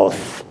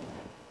mouth,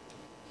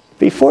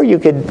 before you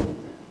could,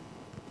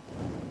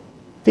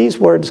 these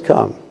words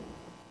come.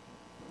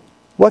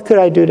 What could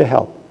I do to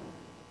help?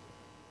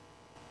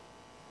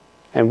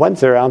 And once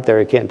they're out there,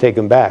 you can't take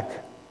them back.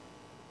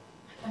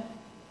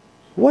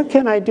 What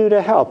can I do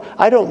to help?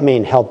 I don't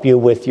mean help you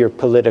with your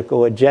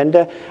political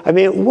agenda. I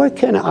mean, what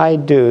can I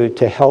do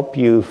to help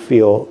you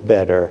feel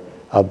better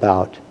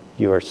about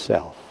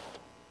yourself?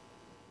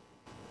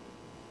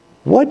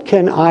 What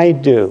can I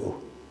do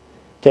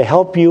to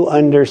help you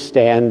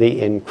understand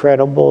the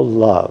incredible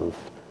love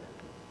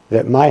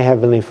that my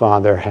Heavenly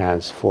Father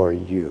has for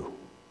you?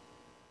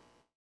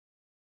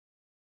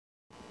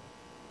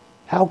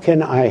 How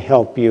can I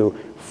help you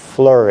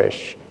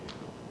flourish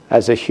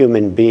as a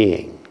human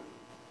being,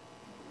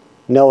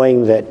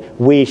 knowing that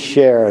we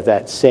share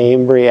that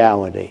same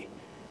reality?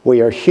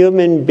 We are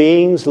human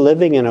beings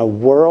living in a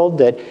world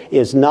that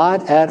is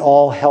not at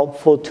all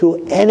helpful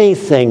to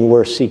anything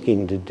we're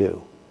seeking to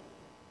do.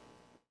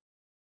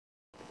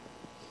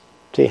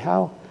 See,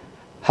 how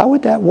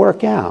would that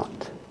work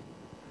out?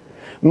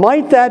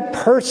 Might that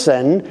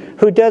person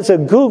who does a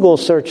Google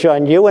search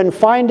on you and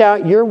find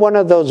out you're one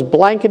of those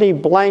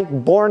blankety-blank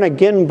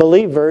born-again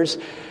believers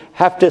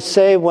have to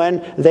say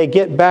when they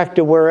get back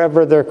to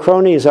wherever their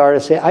cronies are to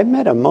say, I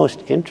met a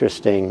most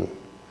interesting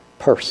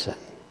person.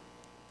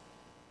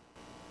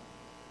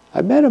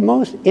 I met a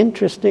most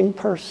interesting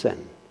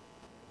person.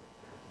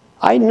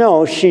 I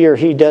know she or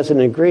he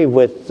doesn't agree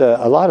with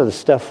a lot of the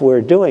stuff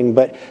we're doing,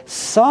 but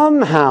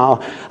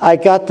somehow I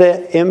got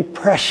the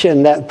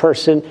impression that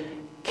person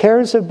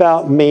cares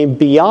about me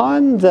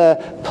beyond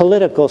the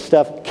political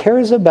stuff,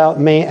 cares about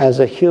me as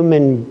a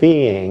human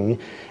being,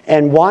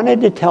 and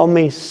wanted to tell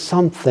me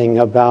something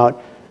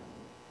about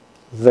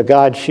the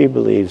God she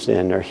believes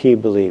in or he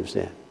believes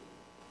in.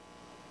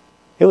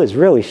 It was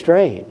really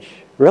strange,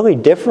 really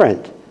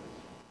different.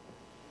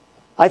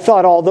 I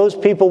thought all those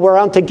people were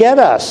out to get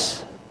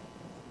us.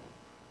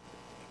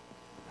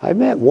 I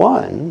met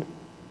one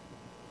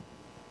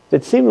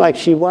that seemed like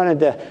she wanted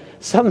to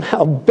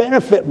somehow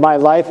benefit my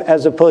life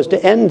as opposed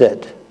to end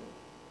it.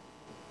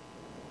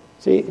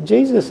 See,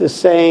 Jesus is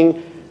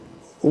saying,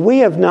 we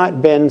have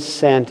not been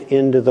sent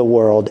into the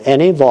world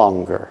any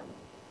longer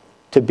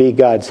to be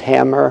God's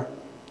hammer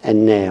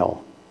and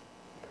nail.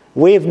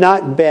 We have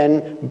not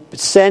been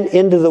sent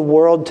into the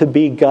world to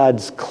be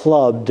God's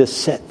club to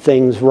set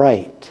things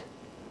right.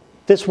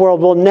 This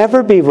world will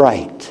never be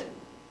right.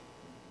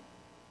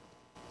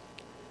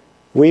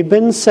 We've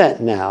been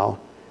sent now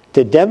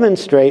to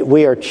demonstrate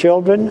we are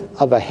children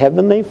of a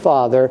heavenly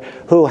Father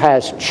who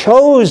has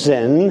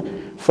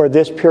chosen for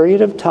this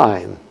period of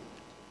time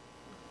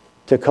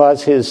to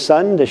cause his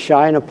sun to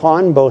shine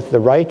upon both the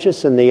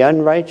righteous and the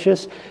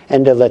unrighteous,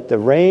 and to let the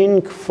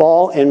rain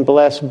fall and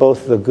bless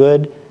both the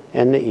good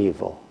and the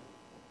evil.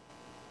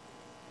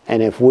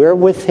 And if we're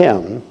with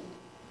him,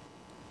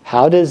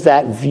 how does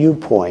that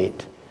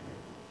viewpoint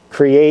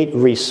create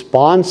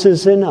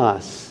responses in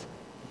us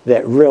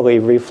that really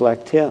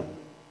reflect him?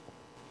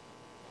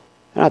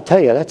 And I'll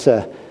tell you,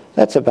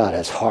 that's about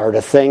as hard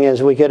a thing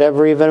as we could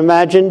ever even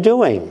imagine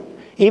doing,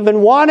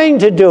 even wanting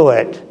to do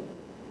it.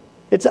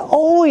 It's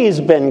always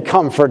been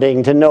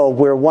comforting to know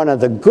we're one of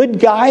the good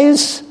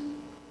guys.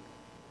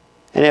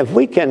 And if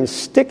we can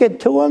stick it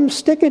to them,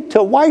 stick it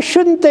to. Why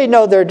shouldn't they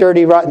know they're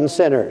dirty, rotten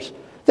sinners?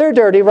 They're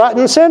dirty,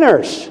 rotten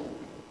sinners.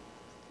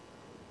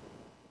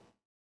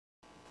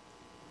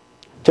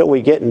 Till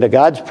we get into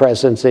God's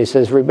presence, he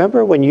says,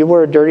 remember when you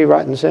were a dirty,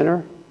 rotten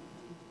sinner?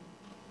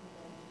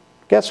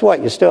 Guess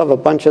what? You still have a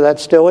bunch of that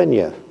still in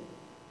you.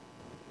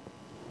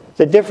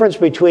 The difference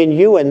between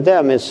you and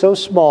them is so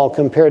small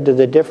compared to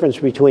the difference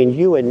between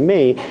you and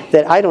me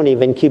that I don't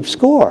even keep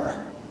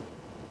score.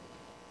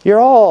 You're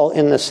all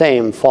in the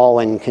same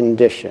fallen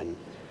condition.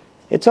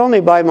 It's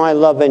only by my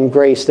love and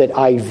grace that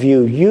I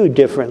view you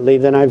differently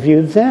than I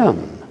view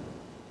them.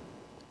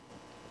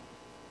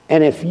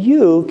 And if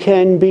you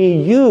can be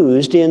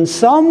used in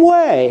some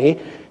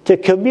way to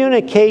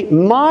communicate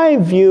my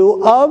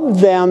view of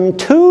them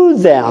to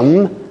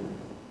them,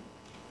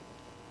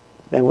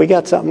 then we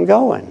got something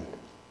going.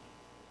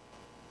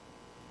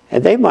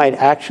 And they might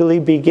actually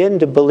begin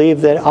to believe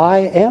that I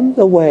am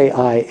the way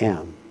I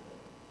am.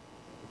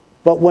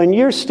 But when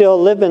you're still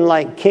living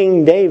like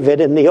King David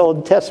in the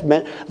Old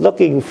Testament,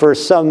 looking for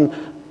some,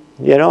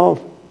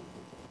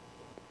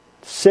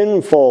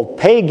 sinful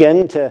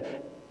pagan to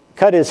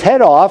cut his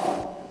head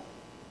off,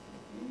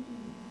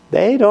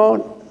 they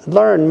don't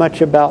learn much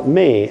about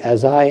me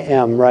as I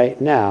am right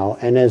now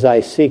and as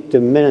I seek to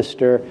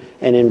minister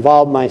and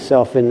involve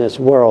myself in this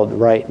world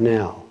right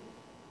now.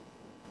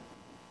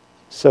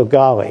 So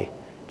golly,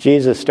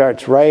 Jesus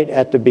starts right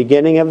at the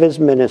beginning of his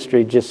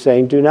ministry just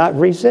saying, do not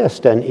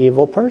resist an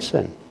evil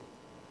person.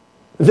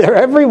 They're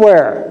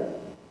everywhere.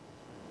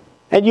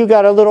 And you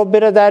got a little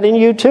bit of that in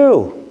you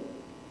too.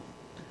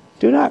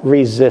 Do not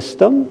resist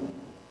them,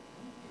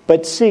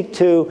 but seek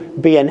to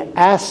be an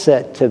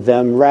asset to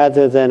them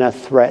rather than a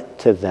threat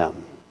to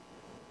them.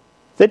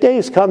 The day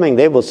is coming,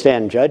 they will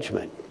stand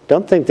judgment.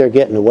 Don't think they're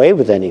getting away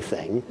with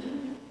anything.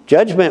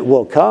 Judgment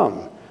will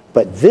come,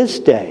 but this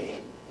day,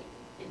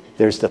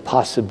 there's the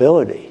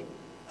possibility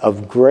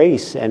of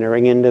grace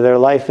entering into their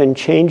life and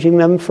changing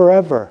them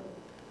forever.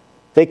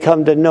 They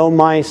come to know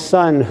my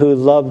Son who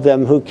loved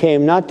them, who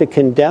came not to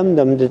condemn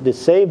them, to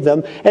save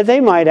them, and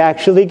they might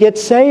actually get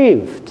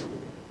saved,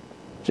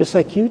 just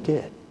like you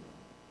did.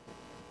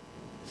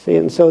 See,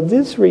 and so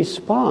this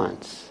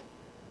response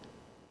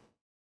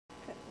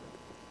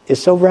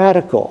is so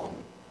radical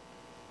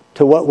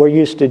to what we're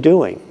used to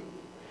doing.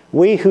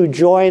 We who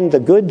join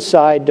the good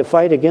side to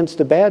fight against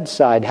the bad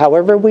side,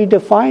 however we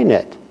define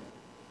it.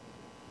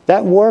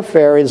 That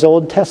warfare is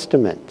Old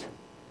Testament.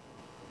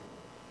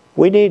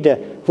 We need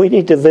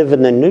to live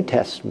in the New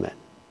Testament.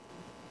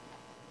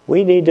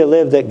 We need to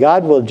live that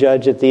God will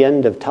judge at the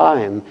end of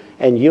time,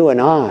 and you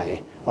and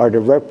I are to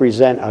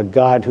represent a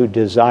God who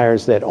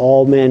desires that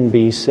all men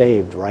be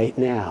saved right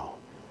now.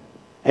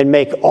 And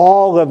make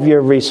all of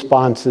your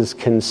responses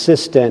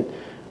consistent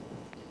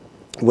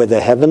with a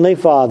Heavenly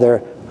Father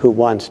who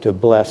wants to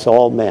bless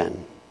all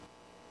men.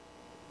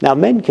 Now,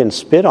 men can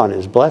spit on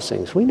his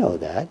blessings. We know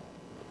that.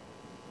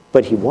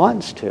 but He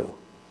wants to.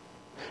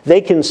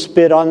 They can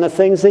spit on the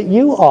things that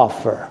you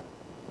offer.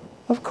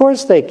 Of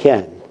course they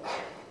can.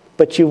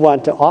 But you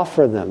want to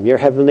offer them. Your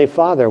Heavenly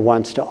Father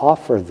wants to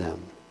offer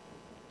them.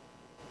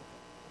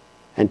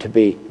 And to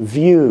be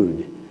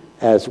viewed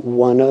as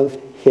one of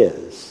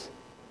His.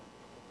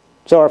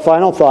 So our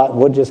final thought,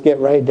 we'll just get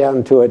right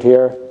down to it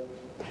here.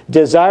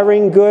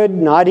 Desiring good,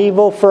 not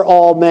evil for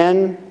all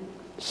men.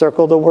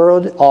 Circle the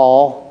word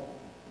all.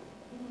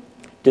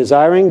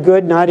 Desiring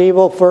good, not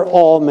evil for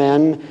all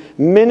men.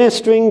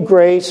 Ministering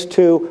grace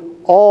to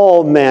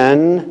all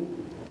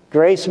men.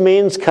 Grace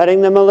means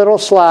cutting them a little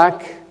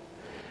slack.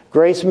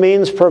 Grace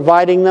means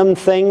providing them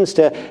things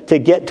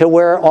to get to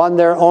where on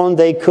their own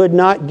they could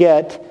not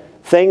get.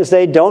 Things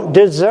they don't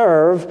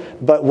deserve,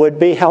 but would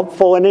be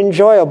helpful and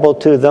enjoyable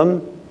to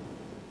them.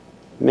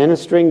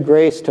 Ministering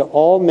grace to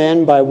all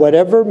men by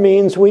whatever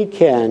means we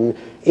can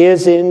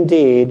is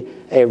indeed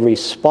a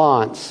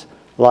response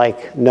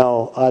like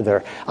no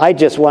other. I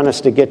just want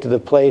us to get to the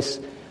place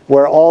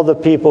where all the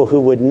people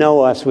who would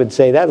know us would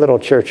say, that little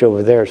church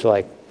over there is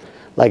like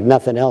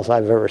nothing else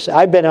I've ever seen.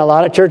 I've been in a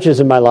lot of churches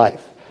in my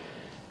life.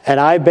 And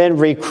I've been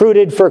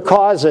recruited for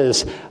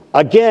causes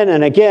again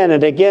and again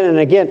and again and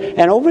again.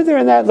 And over there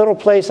in that little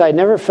place, I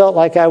never felt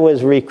like I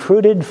was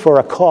recruited for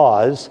a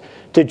cause,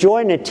 to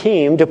join a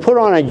team, to put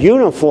on a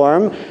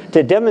uniform,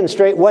 to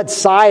demonstrate what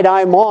side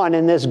I'm on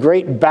in this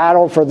great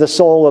battle for the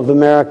soul of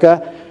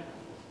America.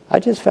 I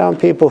just found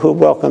people who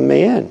welcomed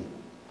me in.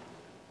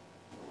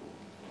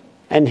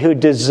 And who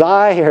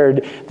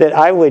desired that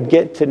I would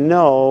get to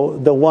know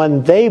the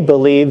one they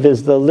believe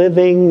is the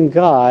living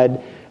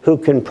God who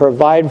can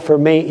provide for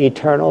me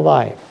eternal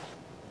life.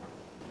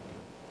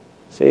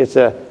 See, it's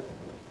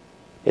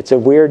a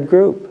weird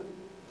group,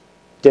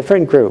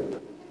 different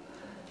group,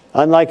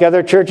 unlike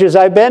other churches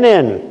I've been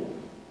in.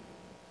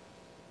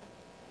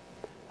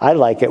 I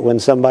like it when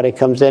somebody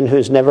comes in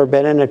who's never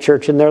been in a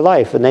church in their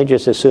life and they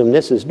just assume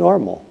this is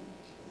normal.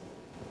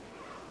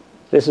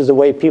 This is the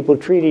way people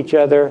treat each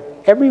other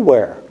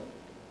everywhere.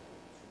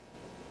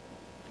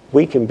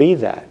 We can be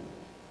that.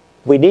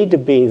 We need to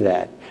be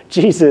that.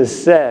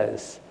 Jesus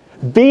says,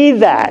 be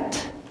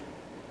that.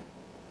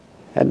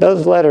 And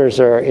those letters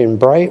are in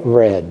bright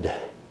red.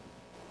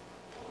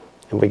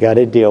 And we got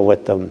to deal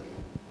with them.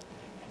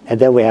 And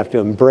then we have to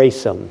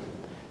embrace them.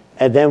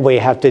 And then we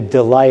have to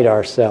delight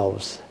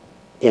ourselves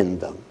in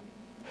them.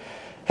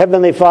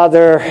 Heavenly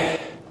Father,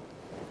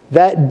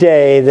 that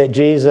day that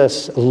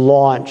Jesus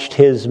launched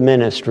His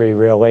ministry,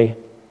 really,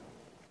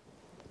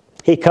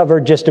 He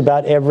covered just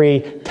about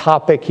every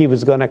topic He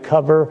was going to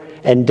cover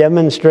and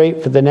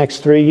demonstrate for the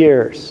next 3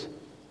 years.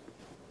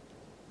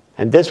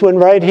 And this one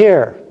right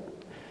here,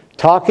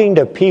 talking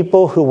to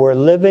people who were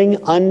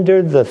living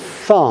under the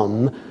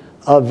thumb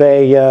of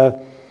a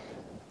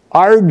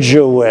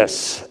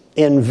arduous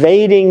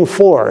invading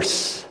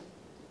force,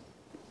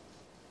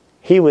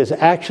 He was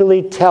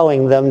actually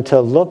telling them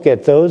to look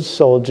at those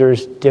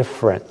soldiers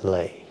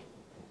differently.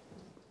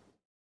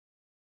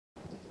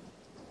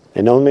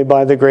 And only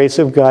by the grace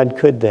of God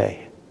could they.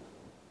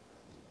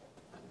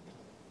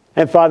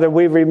 And Father,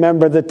 we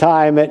remember the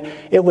time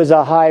it was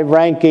a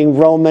high-ranking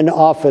Roman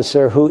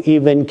officer who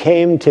even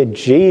came to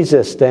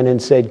Jesus then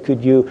and said,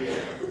 could you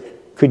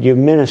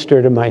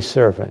minister to my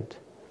servant?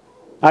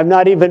 I'm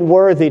not even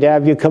worthy to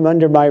have you come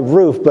under my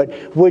roof,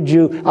 but would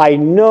you, I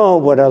know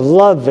what a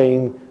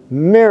loving,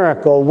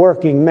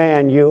 miracle-working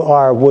man you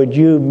are. Would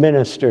you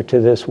minister to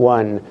this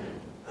one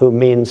who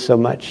means so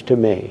much to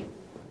me?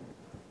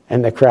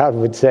 And the crowd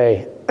would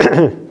say,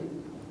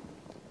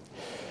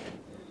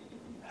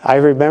 I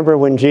remember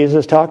when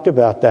Jesus talked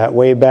about that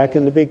way back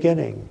in the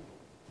beginning.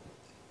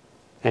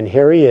 And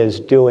here He is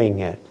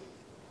doing it.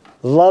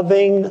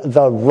 Loving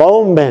the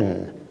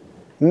Roman,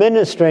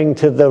 ministering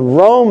to the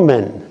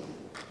Roman.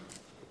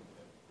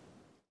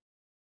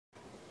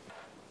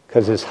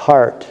 Because His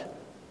heart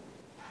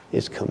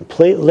is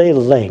completely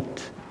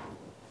linked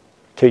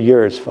to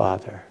yours,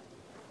 Father.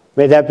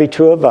 May that be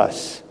true of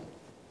us.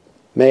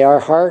 May our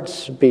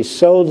hearts be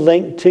so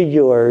linked to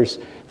yours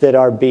that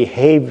our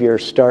behavior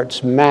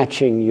starts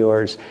matching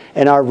yours,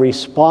 and our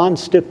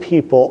response to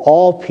people,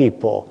 all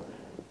people,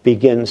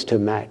 begins to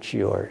match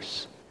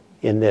yours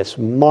in this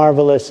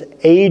marvelous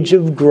age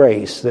of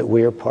grace that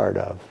we are part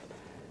of.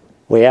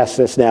 We ask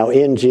this now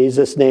in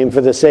Jesus' name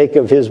for the sake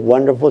of His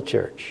wonderful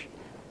church.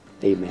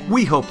 Amen.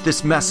 We hope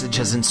this message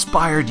has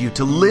inspired you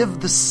to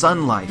live the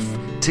Son life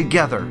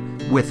together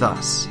with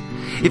us.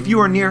 If you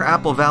are near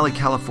Apple Valley,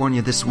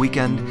 California this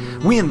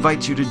weekend, we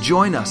invite you to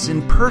join us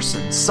in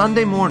person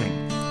Sunday morning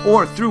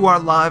or through our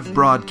live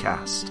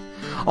broadcast.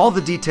 All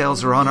the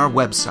details are on our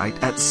website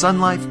at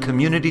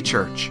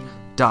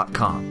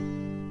sunlifecommunitychurch.com.